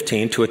age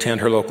 15 to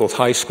attend her local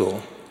high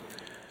school.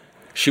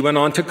 She went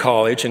on to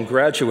college and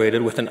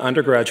graduated with an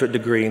undergraduate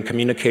degree in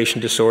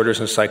communication disorders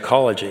and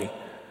psychology.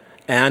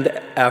 And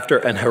after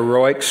an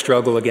heroic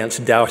struggle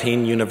against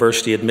doubting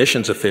university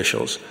admissions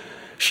officials,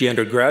 she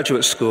entered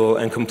graduate school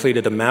and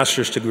completed a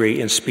master's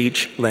degree in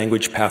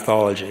speech-language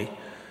pathology.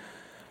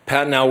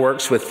 Pat now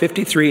works with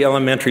 53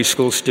 elementary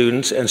school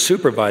students and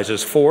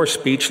supervises 4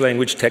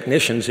 speech-language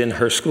technicians in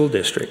her school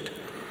district.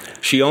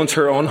 She owns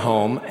her own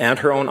home and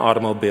her own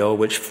automobile,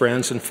 which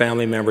friends and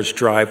family members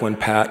drive when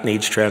Pat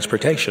needs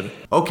transportation.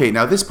 Okay,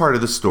 now this part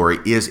of the story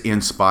is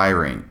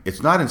inspiring.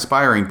 It's not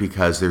inspiring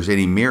because there's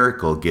any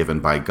miracle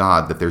given by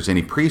God, that there's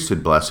any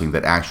priesthood blessing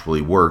that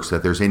actually works,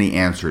 that there's any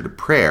answer to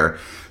prayer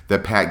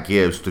that Pat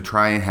gives to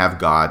try and have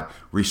God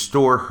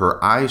restore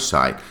her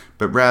eyesight,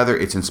 but rather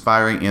it's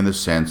inspiring in the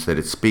sense that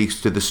it speaks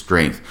to the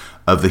strength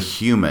of the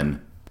human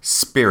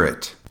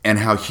spirit, and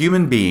how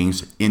human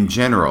beings in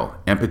general,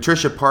 and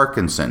Patricia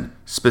Parkinson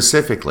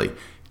specifically,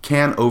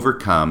 can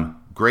overcome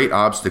great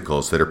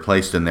obstacles that are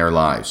placed in their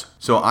lives.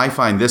 So I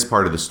find this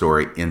part of the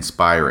story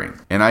inspiring,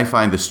 and I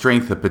find the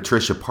strength of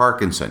Patricia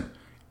Parkinson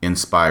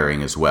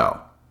inspiring as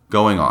well.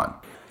 Going on.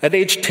 At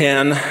age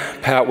 10,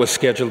 Pat was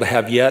scheduled to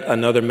have yet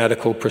another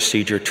medical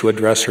procedure to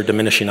address her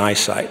diminishing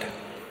eyesight.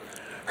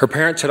 Her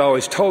parents had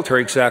always told her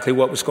exactly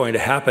what was going to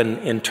happen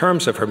in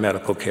terms of her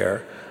medical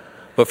care,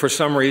 but for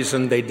some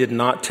reason, they did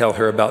not tell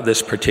her about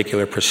this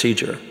particular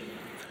procedure.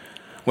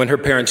 When her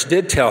parents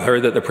did tell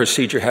her that the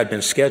procedure had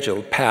been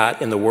scheduled,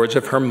 Pat, in the words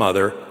of her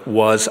mother,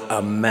 was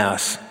a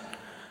mess.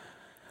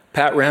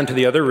 Pat ran to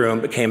the other room,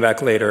 but came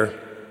back later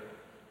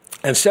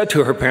and said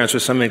to her parents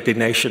with some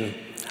indignation,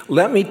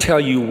 "Let me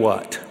tell you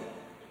what.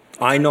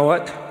 I know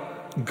it,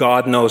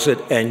 God knows it,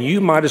 and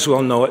you might as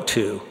well know it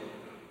too.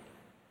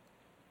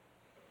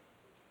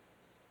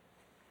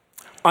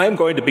 I'm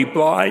going to be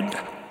blind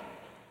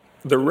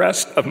the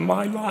rest of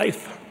my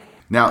life."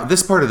 Now,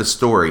 this part of the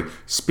story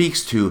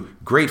speaks to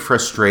great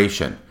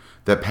frustration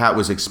that Pat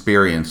was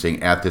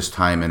experiencing at this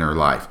time in her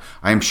life.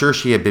 I am sure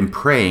she had been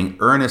praying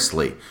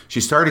earnestly.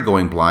 She started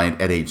going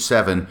blind at age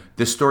 7.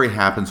 This story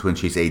happens when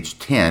she's age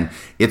 10.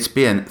 It's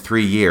been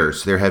 3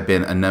 years. There have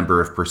been a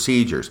number of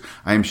procedures.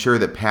 I am sure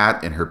that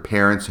Pat and her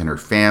parents and her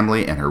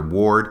family and her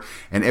ward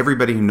and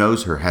everybody who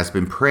knows her has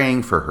been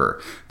praying for her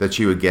that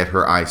she would get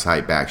her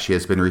eyesight back. She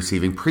has been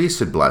receiving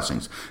priesthood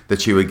blessings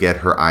that she would get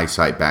her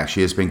eyesight back.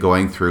 She has been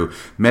going through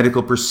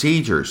medical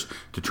procedures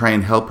to try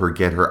and help her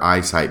get her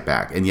eyesight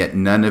back, and yet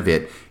none of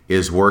it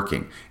is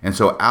working. And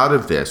so out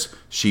of this,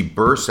 she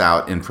bursts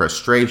out in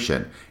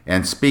frustration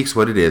and speaks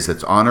what it is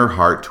that's on her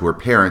heart to her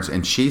parents.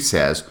 And she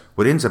says,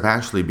 what ends up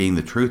actually being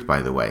the truth,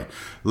 by the way,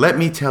 "Let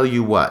me tell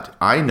you what,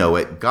 I know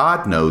it,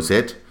 God knows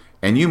it,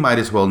 and you might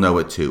as well know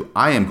it too.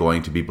 I am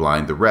going to be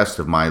blind the rest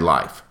of my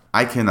life."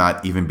 I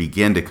cannot even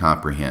begin to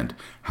comprehend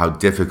how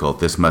difficult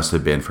this must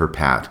have been for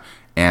Pat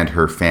and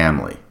her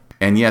family.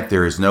 And yet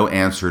there is no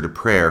answer to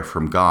prayer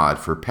from God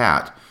for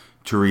Pat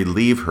to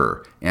relieve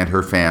her and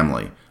her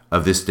family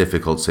of this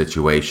difficult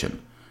situation.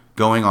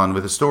 Going on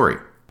with the story.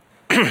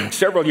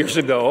 Several years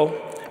ago,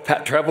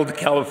 Pat traveled to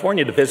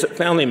California to visit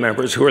family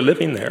members who were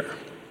living there.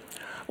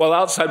 While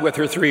outside with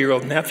her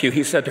 3-year-old nephew,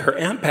 he said to her,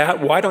 "Aunt Pat,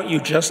 why don't you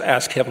just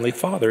ask Heavenly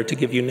Father to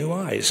give you new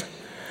eyes?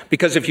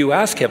 Because if you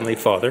ask Heavenly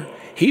Father,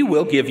 He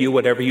will give you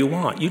whatever you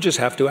want. You just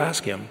have to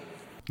ask Him."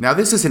 Now,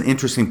 this is an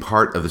interesting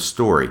part of the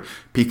story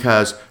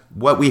because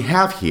what we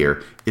have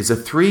here is a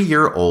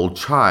 3-year-old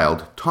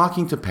child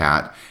talking to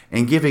Pat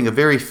and giving a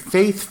very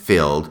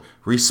faith-filled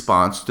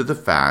response to the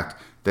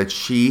fact that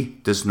she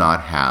does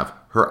not have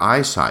her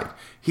eyesight.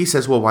 He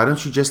says, well, why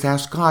don't you just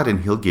ask God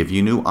and he'll give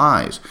you new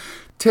eyes?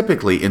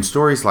 Typically, in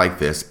stories like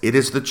this, it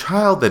is the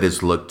child that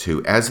is looked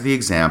to as the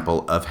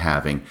example of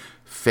having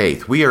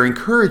faith. We are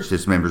encouraged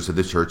as members of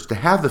the church to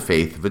have the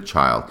faith of a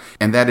child,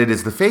 and that it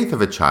is the faith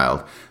of a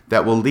child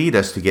that will lead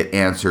us to get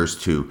answers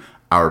to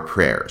our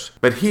prayers.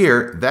 But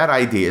here, that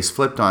idea is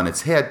flipped on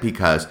its head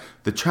because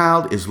the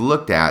child is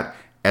looked at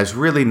as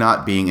really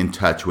not being in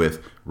touch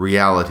with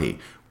reality.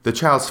 The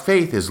child's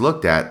faith is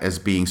looked at as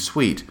being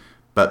sweet,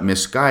 but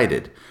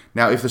misguided.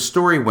 Now, if the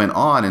story went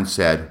on and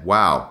said,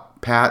 wow,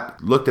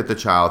 Pat looked at the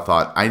child,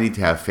 thought, I need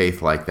to have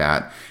faith like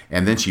that,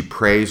 and then she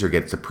prays or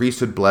gets a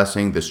priesthood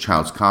blessing, this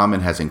child's come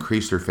and has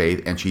increased her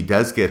faith, and she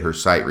does get her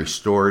sight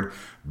restored,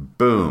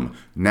 boom,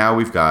 now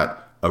we've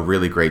got a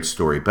really great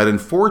story. But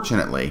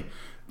unfortunately,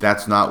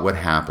 that's not what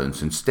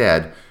happens.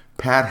 Instead,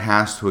 Pat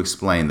has to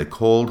explain the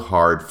cold,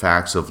 hard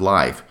facts of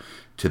life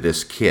to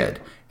this kid,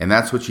 and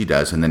that's what she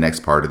does in the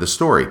next part of the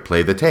story.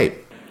 Play the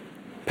tape.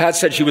 Pat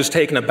said she was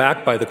taken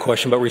aback by the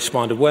question, but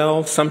responded,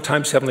 well,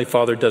 sometimes Heavenly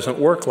Father doesn't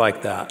work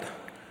like that.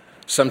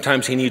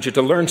 Sometimes he needs you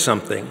to learn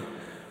something,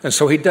 and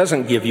so he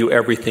doesn't give you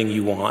everything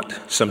you want.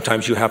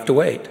 Sometimes you have to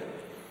wait.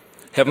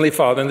 Heavenly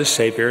Father and the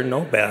Savior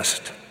know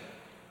best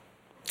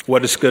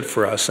what is good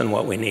for us and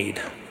what we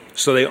need.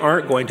 So they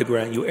aren't going to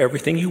grant you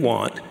everything you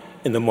want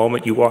in the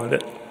moment you want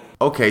it.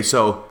 Okay,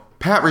 so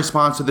Pat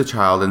responds to the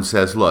child and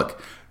says,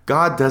 look,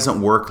 God doesn't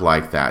work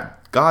like that.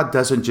 God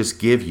doesn't just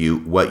give you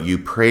what you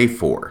pray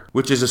for,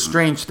 which is a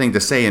strange thing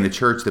to say in a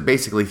church that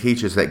basically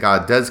teaches that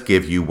God does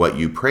give you what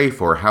you pray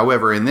for.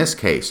 However, in this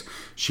case,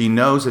 she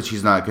knows that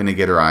she's not going to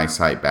get her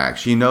eyesight back.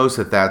 She knows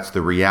that that's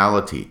the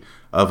reality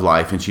of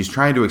life, and she's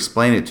trying to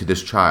explain it to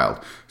this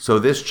child. So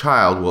this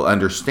child will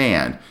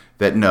understand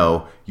that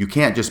no, you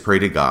can't just pray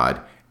to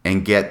God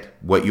and get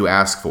what you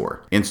ask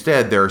for.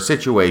 Instead, there are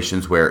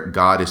situations where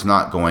God is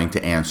not going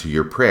to answer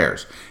your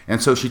prayers.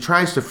 And so she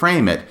tries to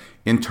frame it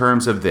in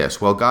terms of this.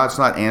 Well, God's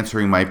not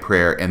answering my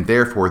prayer, and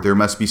therefore there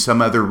must be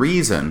some other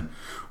reason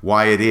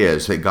why it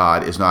is that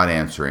God is not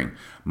answering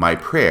my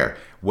prayer.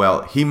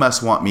 Well, he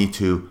must want me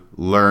to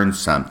learn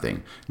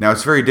something. Now,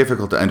 it's very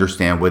difficult to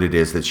understand what it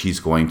is that she's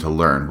going to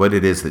learn, what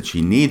it is that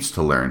she needs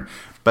to learn.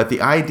 But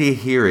the idea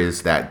here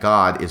is that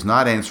God is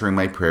not answering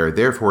my prayer,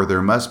 therefore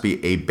there must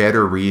be a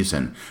better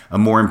reason, a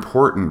more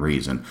important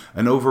reason,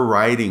 an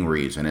overriding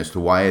reason as to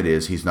why it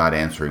is he's not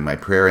answering my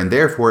prayer, and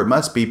therefore it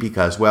must be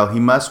because, well,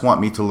 he must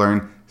want me to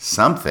learn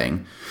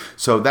something.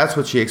 So that's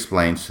what she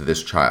explains to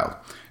this child.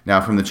 Now,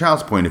 from the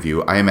child's point of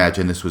view, I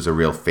imagine this was a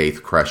real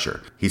faith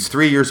crusher. He's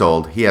 3 years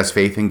old, he has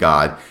faith in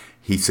God,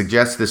 he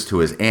suggests this to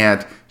his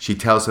aunt, she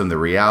tells him the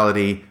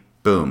reality,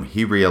 boom,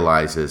 he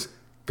realizes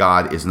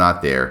God is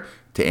not there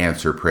to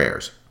answer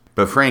prayers.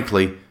 But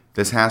frankly,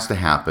 this has to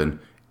happen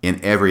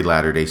in every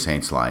Latter-day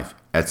Saint's life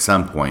at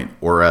some point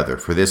or other.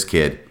 For this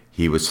kid,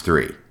 he was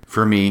 3.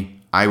 For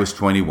me, I was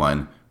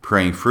 21,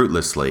 praying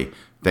fruitlessly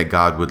that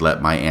God would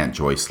let my Aunt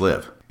Joyce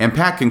live. And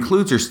Pat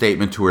concludes her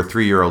statement to her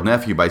 3-year-old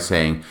nephew by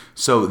saying,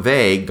 so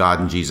they, God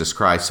and Jesus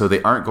Christ, so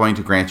they aren't going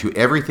to grant you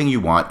everything you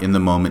want in the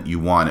moment you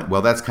want it.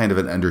 Well, that's kind of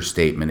an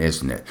understatement,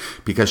 isn't it?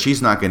 Because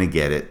she's not going to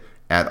get it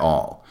at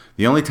all.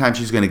 The only time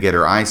she's going to get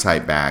her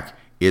eyesight back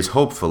is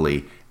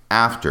hopefully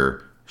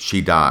after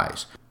she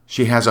dies.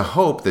 She has a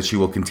hope that she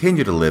will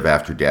continue to live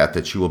after death,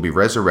 that she will be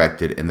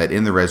resurrected, and that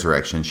in the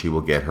resurrection she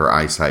will get her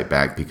eyesight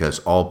back because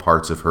all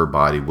parts of her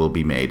body will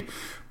be made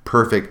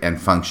perfect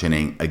and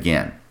functioning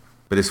again.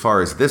 But as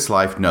far as this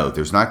life, no,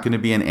 there's not going to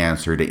be an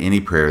answer to any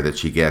prayer that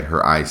she get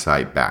her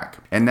eyesight back.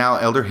 And now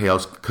Elder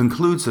Hales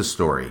concludes the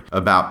story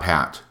about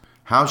Pat,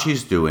 how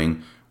she's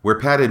doing, where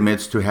Pat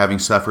admits to having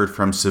suffered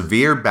from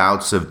severe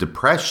bouts of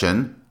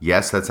depression.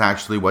 Yes, that's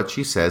actually what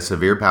she says,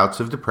 severe bouts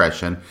of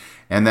depression,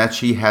 and that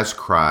she has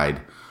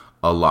cried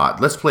a lot.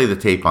 Let's play the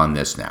tape on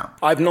this now.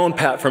 I've known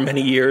Pat for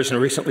many years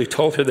and recently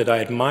told her that I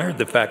admired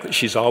the fact that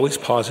she's always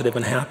positive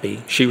and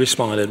happy. She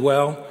responded,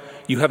 well,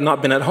 you have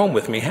not been at home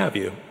with me, have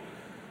you?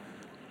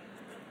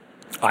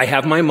 I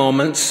have my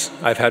moments.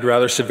 I've had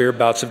rather severe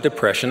bouts of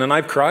depression, and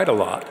I've cried a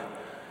lot.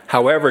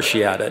 However,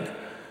 she added,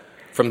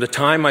 from the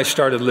time I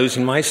started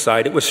losing my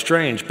sight, it was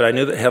strange, but I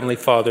knew that Heavenly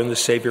Father and the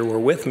Savior were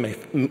with me,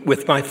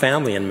 with my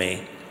family and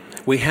me.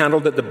 We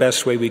handled it the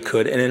best way we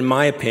could, and in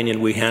my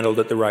opinion, we handled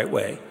it the right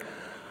way.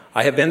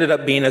 I have ended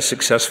up being a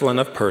successful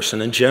enough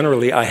person, and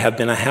generally, I have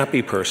been a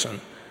happy person.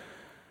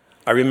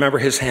 I remember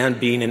His hand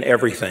being in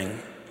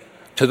everything.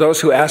 To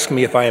those who ask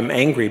me if I am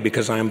angry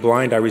because I am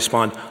blind, I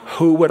respond,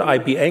 who would I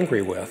be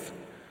angry with?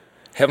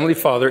 Heavenly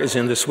Father is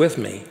in this with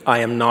me. I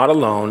am not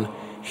alone.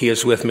 He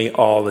is with me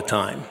all the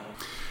time.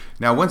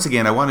 Now, once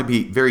again, I want to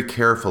be very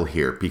careful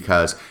here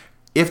because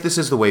if this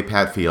is the way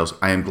Pat feels,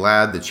 I am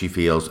glad that she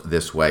feels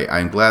this way. I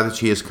am glad that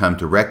she has come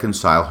to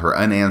reconcile her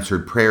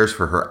unanswered prayers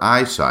for her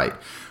eyesight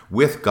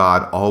with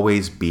God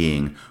always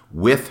being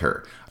with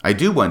her. I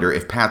do wonder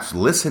if Pat's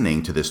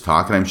listening to this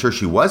talk, and I'm sure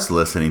she was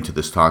listening to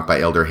this talk by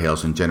Elder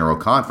Hales in General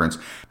Conference,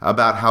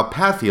 about how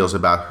Pat feels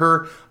about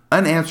her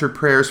unanswered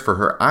prayers for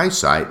her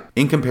eyesight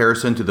in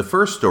comparison to the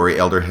first story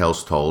Elder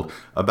Hales told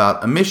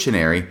about a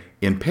missionary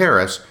in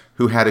Paris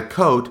who had a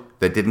coat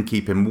that didn't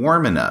keep him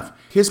warm enough.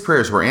 His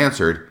prayers were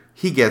answered,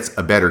 he gets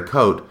a better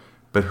coat,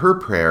 but her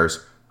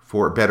prayers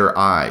for better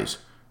eyes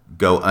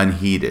go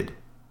unheeded.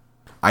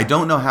 I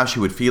don't know how she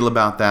would feel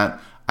about that.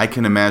 I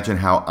can imagine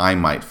how I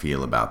might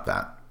feel about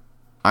that.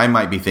 I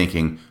might be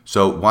thinking,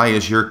 so why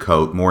is your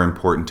coat more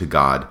important to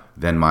God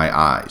than my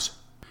eyes?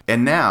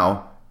 And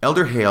now,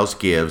 Elder Hales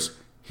gives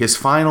his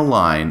final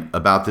line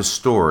about this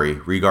story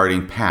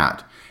regarding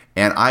Pat,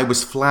 and I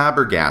was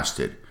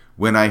flabbergasted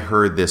when I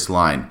heard this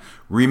line.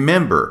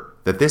 Remember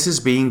that this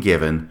is being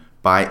given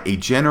by a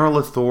general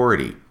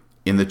authority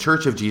in the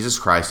Church of Jesus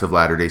Christ of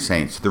Latter-day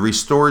Saints, the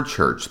restored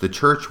church, the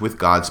church with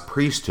God's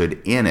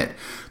priesthood in it,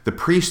 the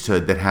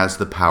priesthood that has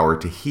the power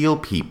to heal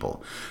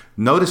people.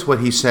 Notice what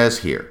he says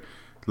here.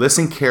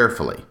 Listen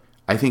carefully.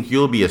 I think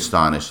you'll be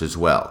astonished as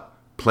well.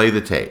 Play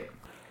the tape.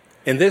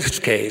 In this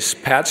case,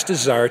 Pat's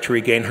desire to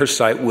regain her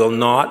sight will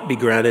not be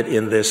granted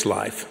in this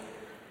life.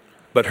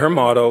 But her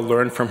motto,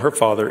 learned from her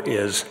father,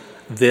 is,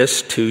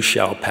 "This too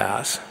shall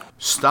pass."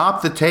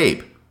 Stop the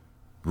tape.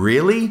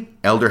 Really?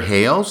 Elder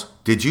Hales?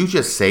 Did you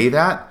just say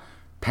that?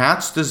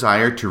 Pat's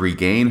desire to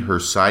regain her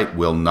sight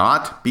will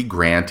not be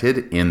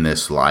granted in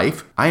this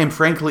life? I am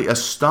frankly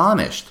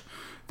astonished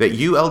that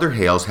you, Elder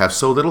Hales, have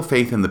so little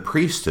faith in the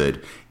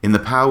priesthood, in the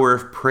power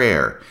of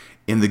prayer,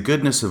 in the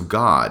goodness of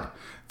God,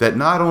 that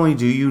not only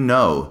do you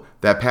know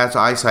that Pat's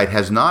eyesight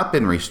has not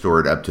been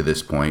restored up to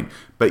this point,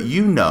 but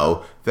you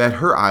know that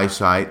her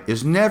eyesight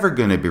is never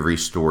going to be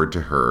restored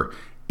to her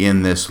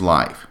in this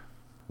life.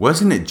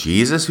 Wasn't it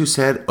Jesus who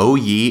said, "O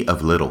ye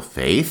of little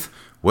faith"?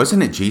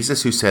 Wasn't it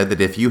Jesus who said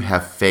that if you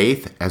have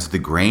faith as the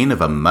grain of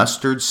a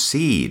mustard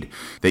seed,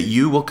 that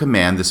you will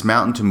command this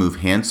mountain to move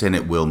hence and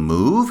it will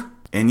move?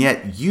 And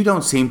yet you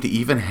don't seem to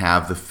even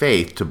have the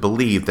faith to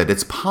believe that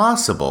it's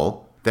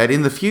possible that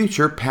in the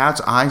future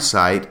Pat's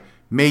eyesight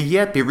may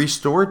yet be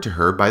restored to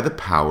her by the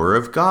power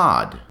of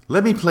God.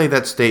 Let me play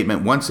that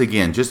statement once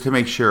again just to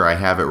make sure I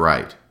have it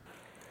right.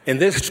 In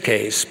this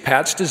case,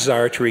 Pat's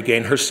desire to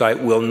regain her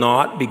sight will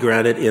not be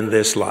granted in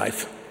this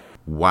life.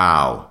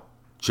 Wow.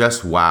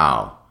 Just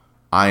wow.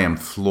 I am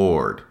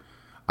floored.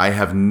 I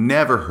have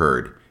never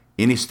heard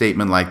any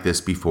statement like this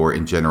before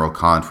in General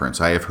Conference.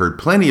 I have heard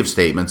plenty of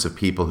statements of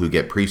people who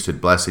get priesthood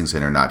blessings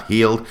and are not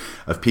healed,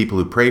 of people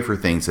who pray for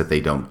things that they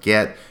don't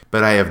get,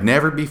 but I have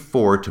never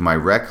before, to my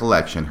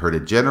recollection, heard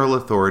a general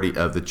authority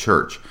of the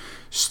church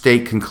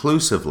state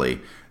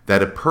conclusively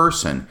that a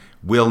person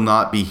will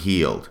not be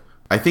healed.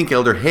 I think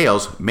Elder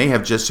Hales may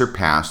have just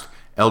surpassed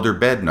Elder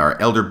Bednar.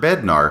 Elder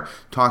Bednar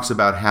talks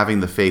about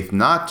having the faith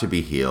not to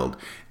be healed.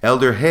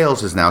 Elder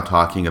Hales is now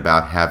talking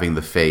about having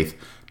the faith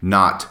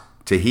not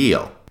to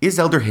heal. Is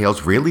Elder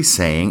Hales really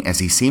saying, as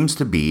he seems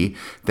to be,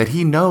 that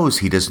he knows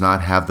he does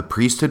not have the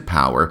priesthood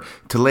power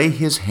to lay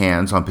his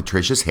hands on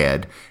Patricia's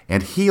head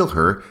and heal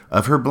her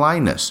of her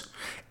blindness?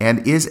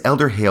 And is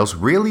Elder Hales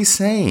really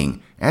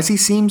saying, as he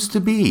seems to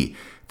be,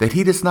 that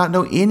he does not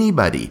know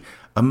anybody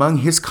among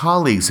his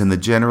colleagues in the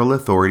general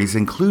authorities,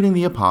 including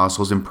the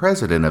apostles and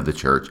president of the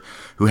church,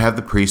 who have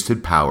the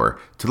priesthood power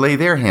to lay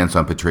their hands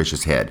on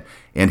Patricia's head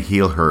and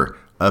heal her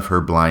of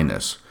her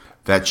blindness?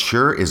 That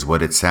sure is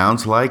what it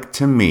sounds like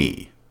to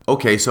me.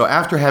 Okay, so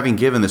after having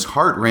given this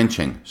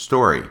heart-wrenching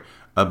story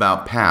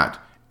about Pat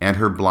and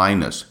her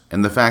blindness,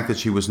 and the fact that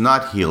she was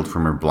not healed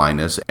from her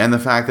blindness, and the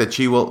fact that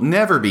she will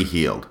never be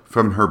healed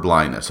from her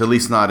blindness, at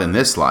least not in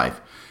this life,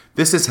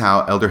 this is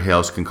how Elder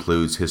Hales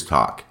concludes his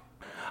talk.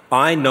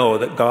 I know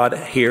that God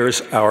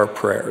hears our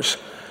prayers.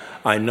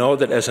 I know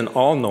that as an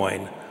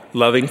all-knowing,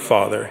 loving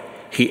Father,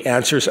 He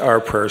answers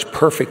our prayers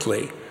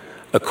perfectly,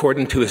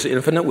 according to His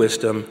infinite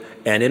wisdom,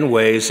 and in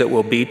ways that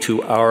will be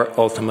to our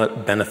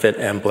ultimate benefit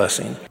and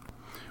blessing.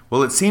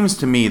 Well, it seems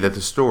to me that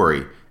the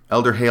story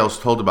Elder Hales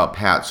told about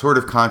Pat sort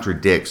of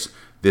contradicts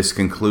this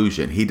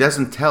conclusion. He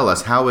doesn't tell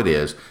us how it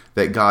is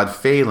that God,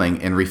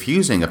 failing and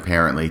refusing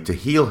apparently to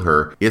heal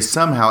her, is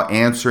somehow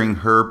answering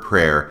her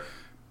prayer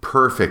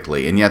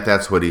perfectly, and yet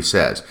that's what he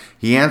says.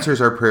 He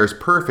answers our prayers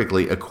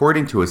perfectly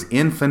according to His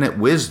infinite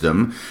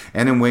wisdom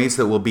and in ways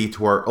that will be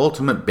to our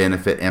ultimate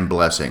benefit and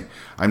blessing.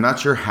 I'm not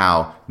sure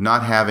how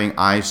not having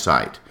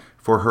eyesight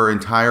for her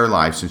entire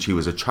life, since she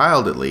was a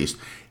child at least,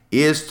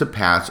 is to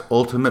Pat's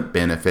ultimate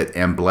benefit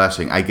and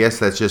blessing. I guess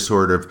that's just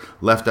sort of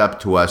left up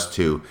to us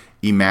to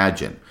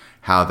imagine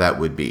how that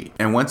would be.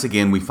 And once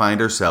again, we find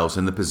ourselves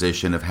in the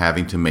position of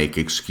having to make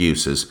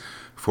excuses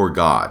for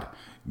God.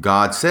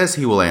 God says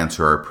He will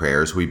answer our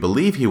prayers. We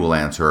believe He will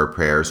answer our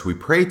prayers. We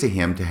pray to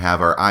Him to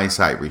have our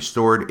eyesight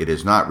restored. It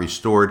is not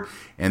restored,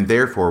 and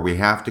therefore we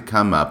have to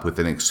come up with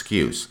an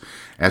excuse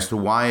as to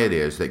why it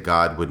is that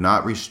God would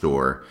not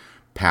restore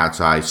Pat's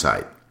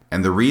eyesight.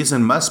 And the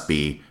reason must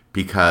be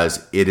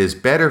because it is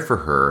better for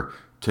her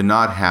to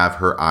not have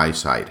her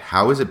eyesight.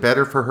 How is it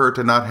better for her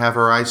to not have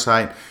her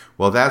eyesight?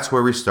 well, that's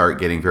where we start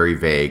getting very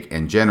vague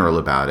and general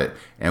about it,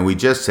 and we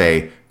just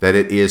say that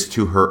it is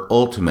to her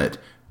ultimate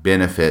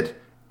benefit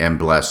and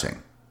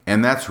blessing.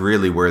 And that's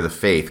really where the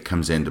faith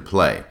comes into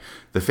play.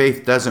 The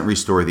faith doesn't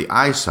restore the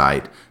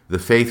eyesight. The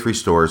faith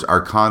restores our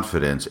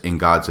confidence in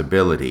God's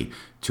ability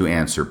to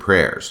answer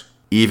prayers,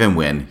 even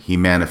when He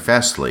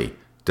manifestly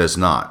does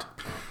not.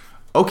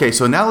 Okay,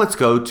 so now let's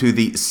go to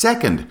the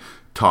second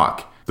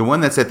talk, the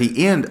one that's at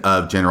the end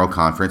of General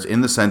Conference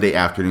in the Sunday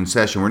afternoon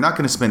session. We're not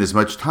going to spend as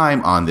much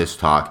time on this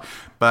talk,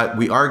 but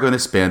we are going to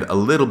spend a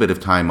little bit of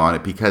time on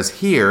it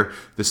because here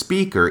the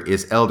speaker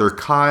is Elder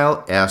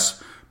Kyle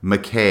S.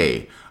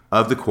 McKay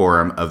of the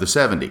Quorum of the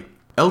 70.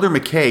 Elder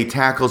McKay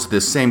tackles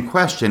this same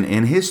question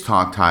in his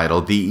talk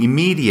titled The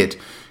Immediate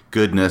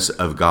Goodness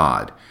of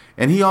God.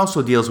 And he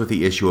also deals with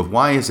the issue of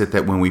why is it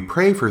that when we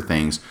pray for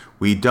things,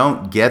 we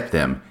don't get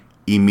them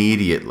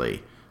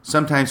immediately.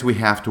 Sometimes we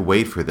have to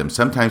wait for them.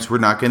 Sometimes we're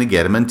not going to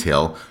get them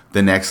until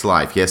the next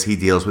life. Yes, he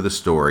deals with a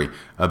story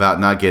about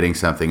not getting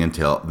something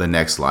until the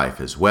next life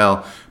as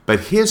well.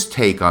 But his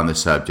take on the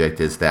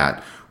subject is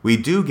that we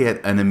do get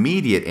an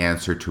immediate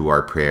answer to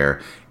our prayer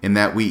in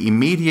that we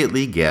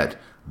immediately get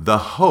the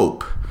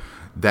hope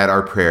that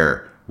our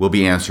prayer will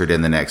be answered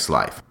in the next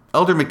life.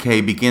 Elder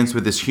McKay begins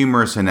with this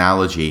humorous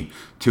analogy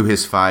to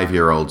his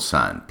 5-year-old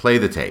son. Play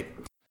the tape.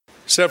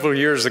 Several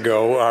years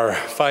ago, our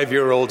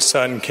 5-year-old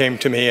son came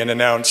to me and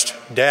announced,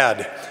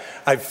 "Dad,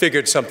 I've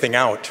figured something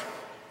out.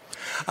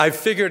 I've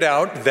figured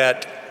out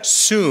that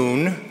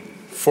soon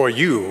for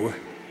you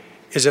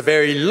is a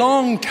very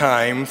long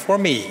time for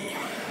me."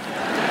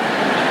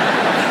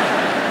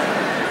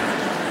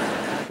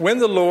 When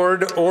the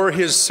Lord or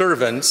His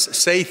servants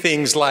say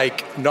things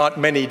like, "not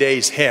many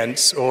days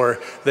hence," or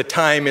 "the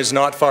time is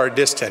not far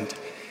distant,"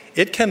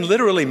 it can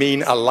literally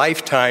mean a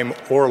lifetime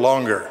or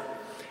longer.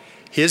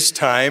 His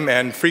time,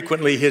 and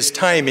frequently His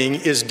timing,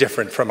 is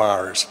different from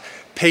ours.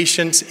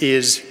 Patience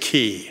is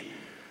key.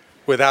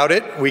 Without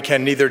it, we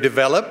can neither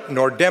develop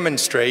nor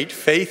demonstrate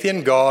faith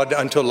in God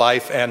unto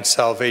life and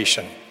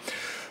salvation.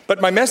 But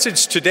my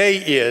message today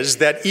is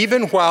that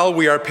even while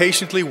we are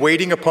patiently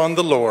waiting upon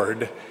the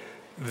Lord,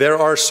 there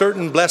are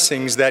certain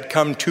blessings that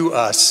come to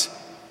us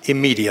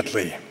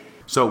immediately.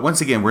 So once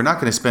again, we're not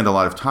going to spend a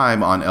lot of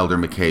time on Elder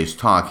McKay's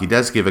talk. He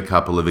does give a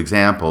couple of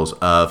examples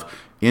of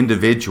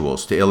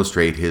individuals to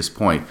illustrate his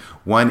point.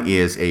 One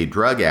is a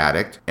drug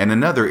addict, and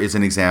another is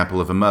an example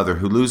of a mother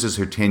who loses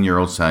her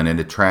 10-year-old son in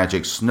a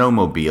tragic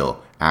snowmobile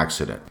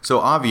accident. So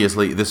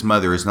obviously, this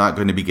mother is not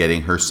going to be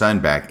getting her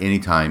son back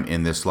anytime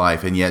in this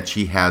life, and yet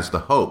she has the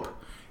hope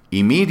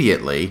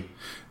immediately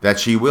that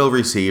she will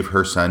receive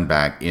her son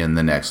back in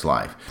the next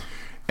life.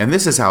 And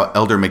this is how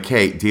Elder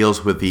McKay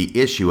deals with the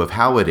issue of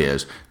how it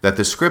is that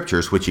the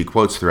scriptures, which he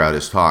quotes throughout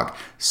his talk,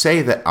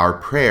 say that our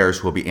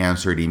prayers will be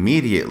answered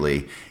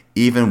immediately,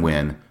 even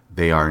when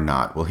they are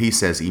not. Well, he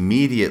says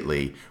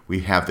immediately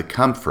we have the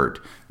comfort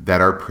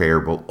that our prayer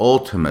will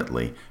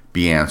ultimately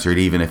be answered,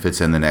 even if it's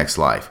in the next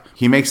life.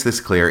 He makes this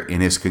clear in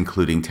his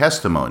concluding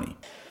testimony.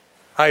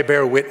 I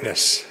bear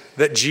witness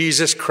that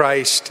Jesus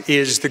Christ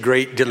is the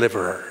great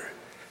deliverer.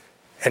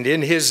 And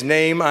in His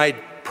name I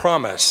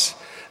promise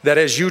that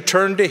as you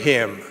turn to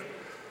Him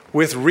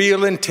with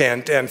real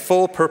intent and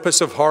full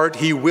purpose of heart,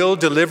 He will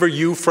deliver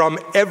you from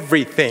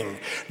everything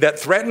that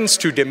threatens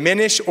to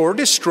diminish or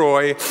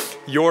destroy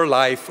your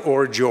life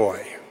or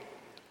joy.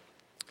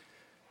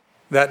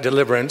 That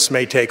deliverance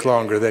may take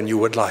longer than you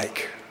would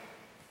like,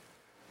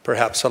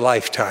 perhaps a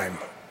lifetime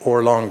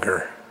or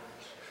longer.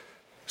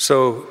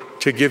 So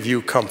to give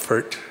you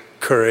comfort,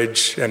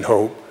 courage, and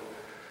hope,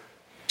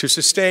 to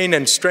sustain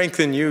and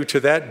strengthen you to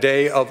that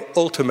day of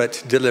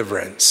ultimate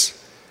deliverance,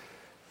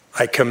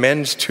 I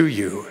commend to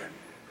you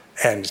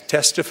and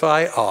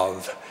testify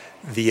of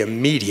the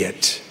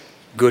immediate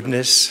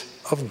goodness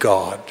of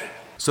God.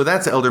 So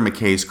that's Elder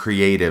McKay's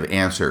creative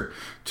answer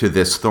to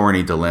this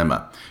thorny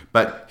dilemma.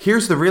 But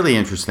here's the really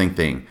interesting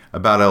thing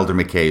about Elder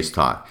McKay's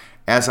talk.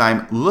 As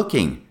I'm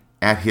looking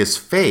at his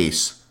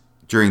face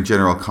during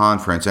General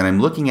Conference, and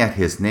I'm looking at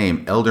his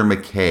name, Elder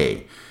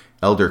McKay,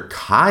 Elder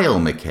Kyle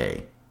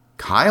McKay.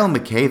 Kyle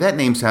McKay, that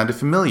name sounded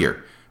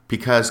familiar,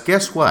 because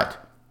guess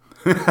what?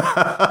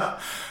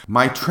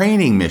 My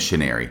training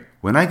missionary,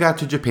 when I got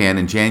to Japan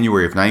in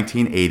January of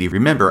 1980,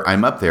 remember,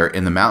 I'm up there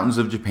in the mountains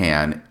of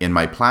Japan in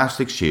my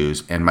plastic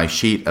shoes and my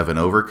sheet of an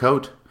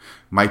overcoat.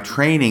 My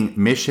training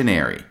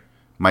missionary,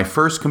 my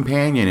first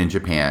companion in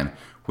Japan,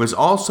 was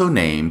also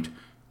named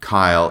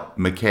Kyle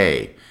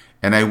McKay.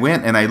 And I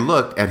went and I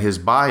looked at his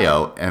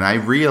bio and I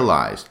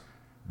realized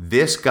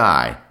this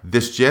guy,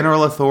 this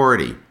general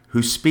authority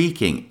who's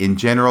speaking in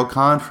General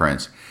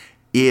Conference,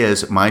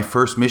 is my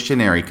first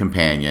missionary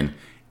companion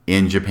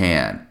in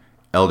Japan,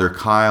 Elder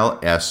Kyle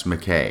S.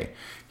 McKay.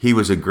 He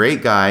was a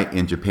great guy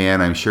in Japan.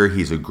 I'm sure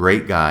he's a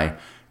great guy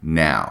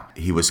now.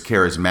 He was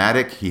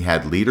charismatic. He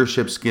had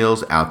leadership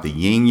skills out the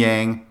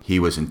yin-yang. He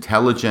was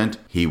intelligent.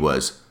 He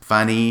was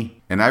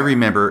funny. And I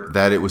remember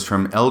that it was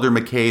from Elder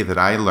McKay that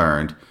I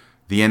learned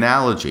the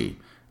analogy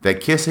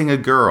that kissing a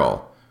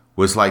girl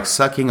was like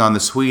sucking on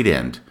the sweet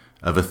end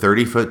of a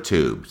 30-foot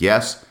tube.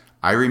 Yes,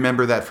 I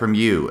remember that from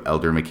you,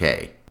 Elder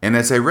McKay. And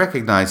as I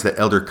recognize that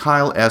Elder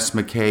Kyle S.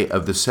 McKay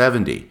of the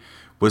 70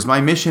 was my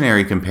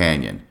missionary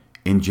companion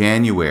in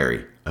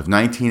January of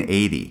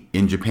 1980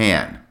 in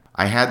Japan,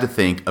 I had to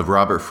think of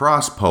Robert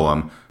Frost's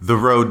poem, The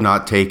Road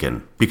Not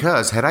Taken,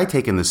 because had I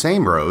taken the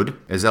same road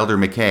as Elder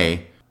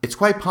McKay, it's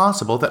quite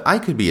possible that I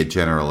could be a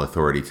general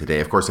authority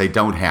today. Of course, I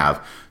don't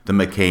have the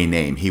McKay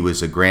name. He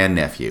was a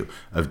grandnephew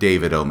of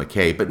David O.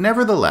 McKay. But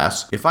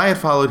nevertheless, if I had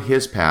followed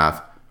his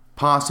path,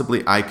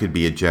 possibly I could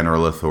be a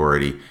general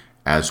authority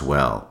as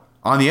well.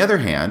 On the other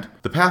hand,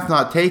 the path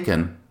not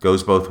taken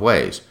goes both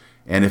ways.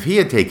 And if he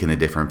had taken a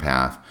different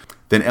path,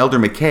 then Elder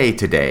McKay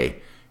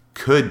today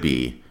could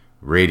be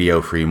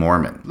Radio Free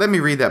Mormon. Let me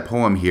read that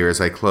poem here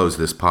as I close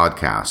this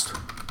podcast.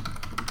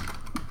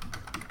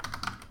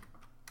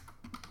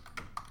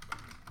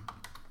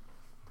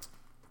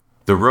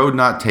 The Road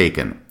Not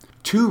Taken.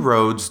 2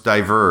 roads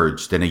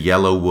diverged in a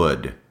yellow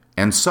wood,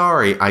 and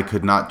sorry I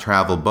could not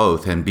travel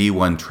both and be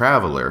one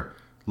traveler.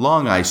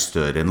 Long I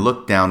stood and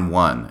looked down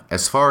one,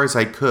 as far as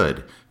I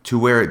could, to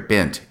where it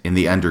bent in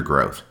the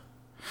undergrowth.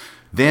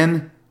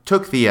 Then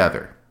took the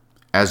other,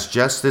 as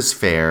just as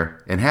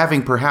fair, and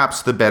having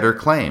perhaps the better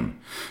claim,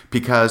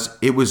 because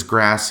it was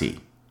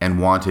grassy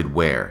and wanted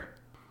wear.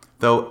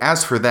 Though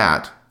as for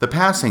that, the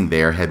passing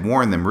there had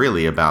worn them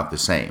really about the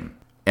same.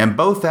 And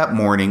both that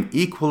morning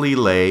equally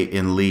lay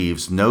in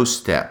leaves no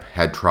step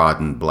had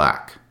trodden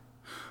black.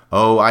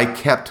 Oh, I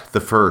kept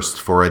the first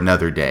for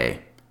another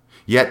day.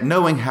 Yet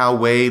knowing how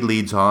way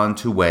leads on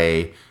to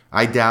way,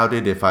 I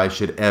doubted if I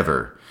should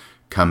ever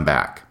come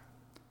back.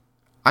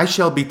 I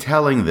shall be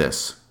telling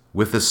this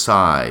with a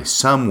sigh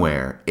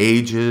somewhere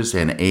ages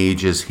and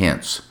ages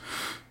hence.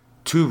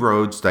 2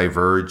 roads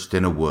diverged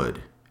in a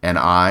wood, and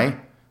I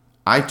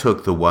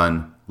took the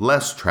one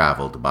less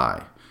traveled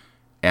by,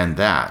 and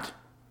that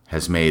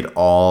has made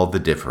all the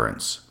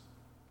difference.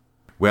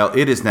 Well,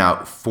 it is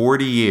now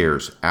 40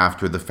 years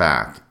after the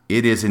fact.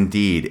 It is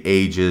indeed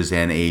ages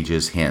and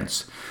ages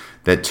hence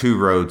that 2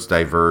 roads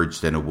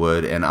diverged in a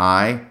wood, and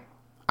I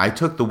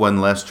took the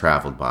one less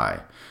traveled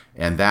by,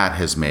 and that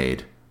has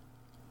made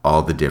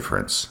all the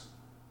difference.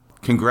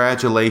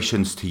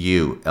 Congratulations to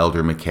you,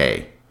 Elder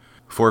McKay,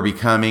 for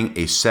becoming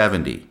a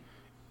 70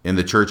 in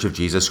the Church of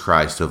Jesus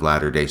Christ of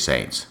Latter-day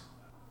Saints.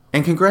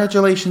 And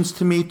congratulations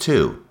to me,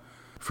 too,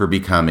 for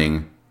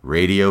becoming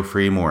Radio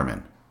Free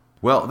Mormon.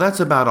 Well, that's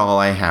about all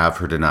I have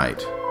for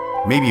tonight.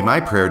 Maybe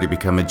my prayer to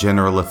become a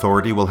general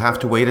authority will have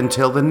to wait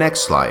until the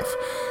next life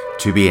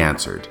to be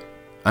answered.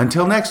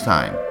 Until next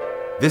time,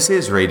 this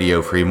is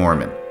Radio Free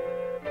Mormon,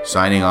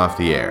 signing off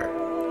the air.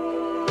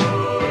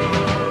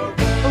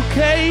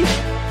 Okay,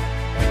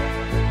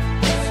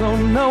 so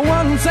no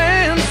one's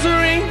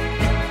answering.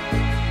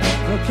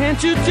 Well,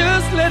 can't you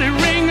just let it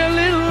ring a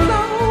little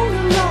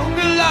longer,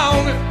 longer,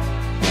 longer?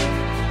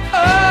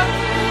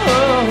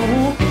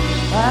 Oh,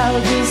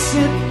 I'll just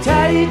sit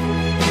tight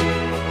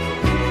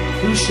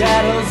through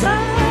shadows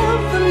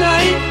of the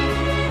night.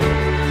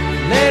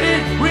 Let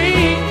it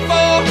ring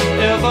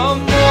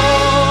forevermore.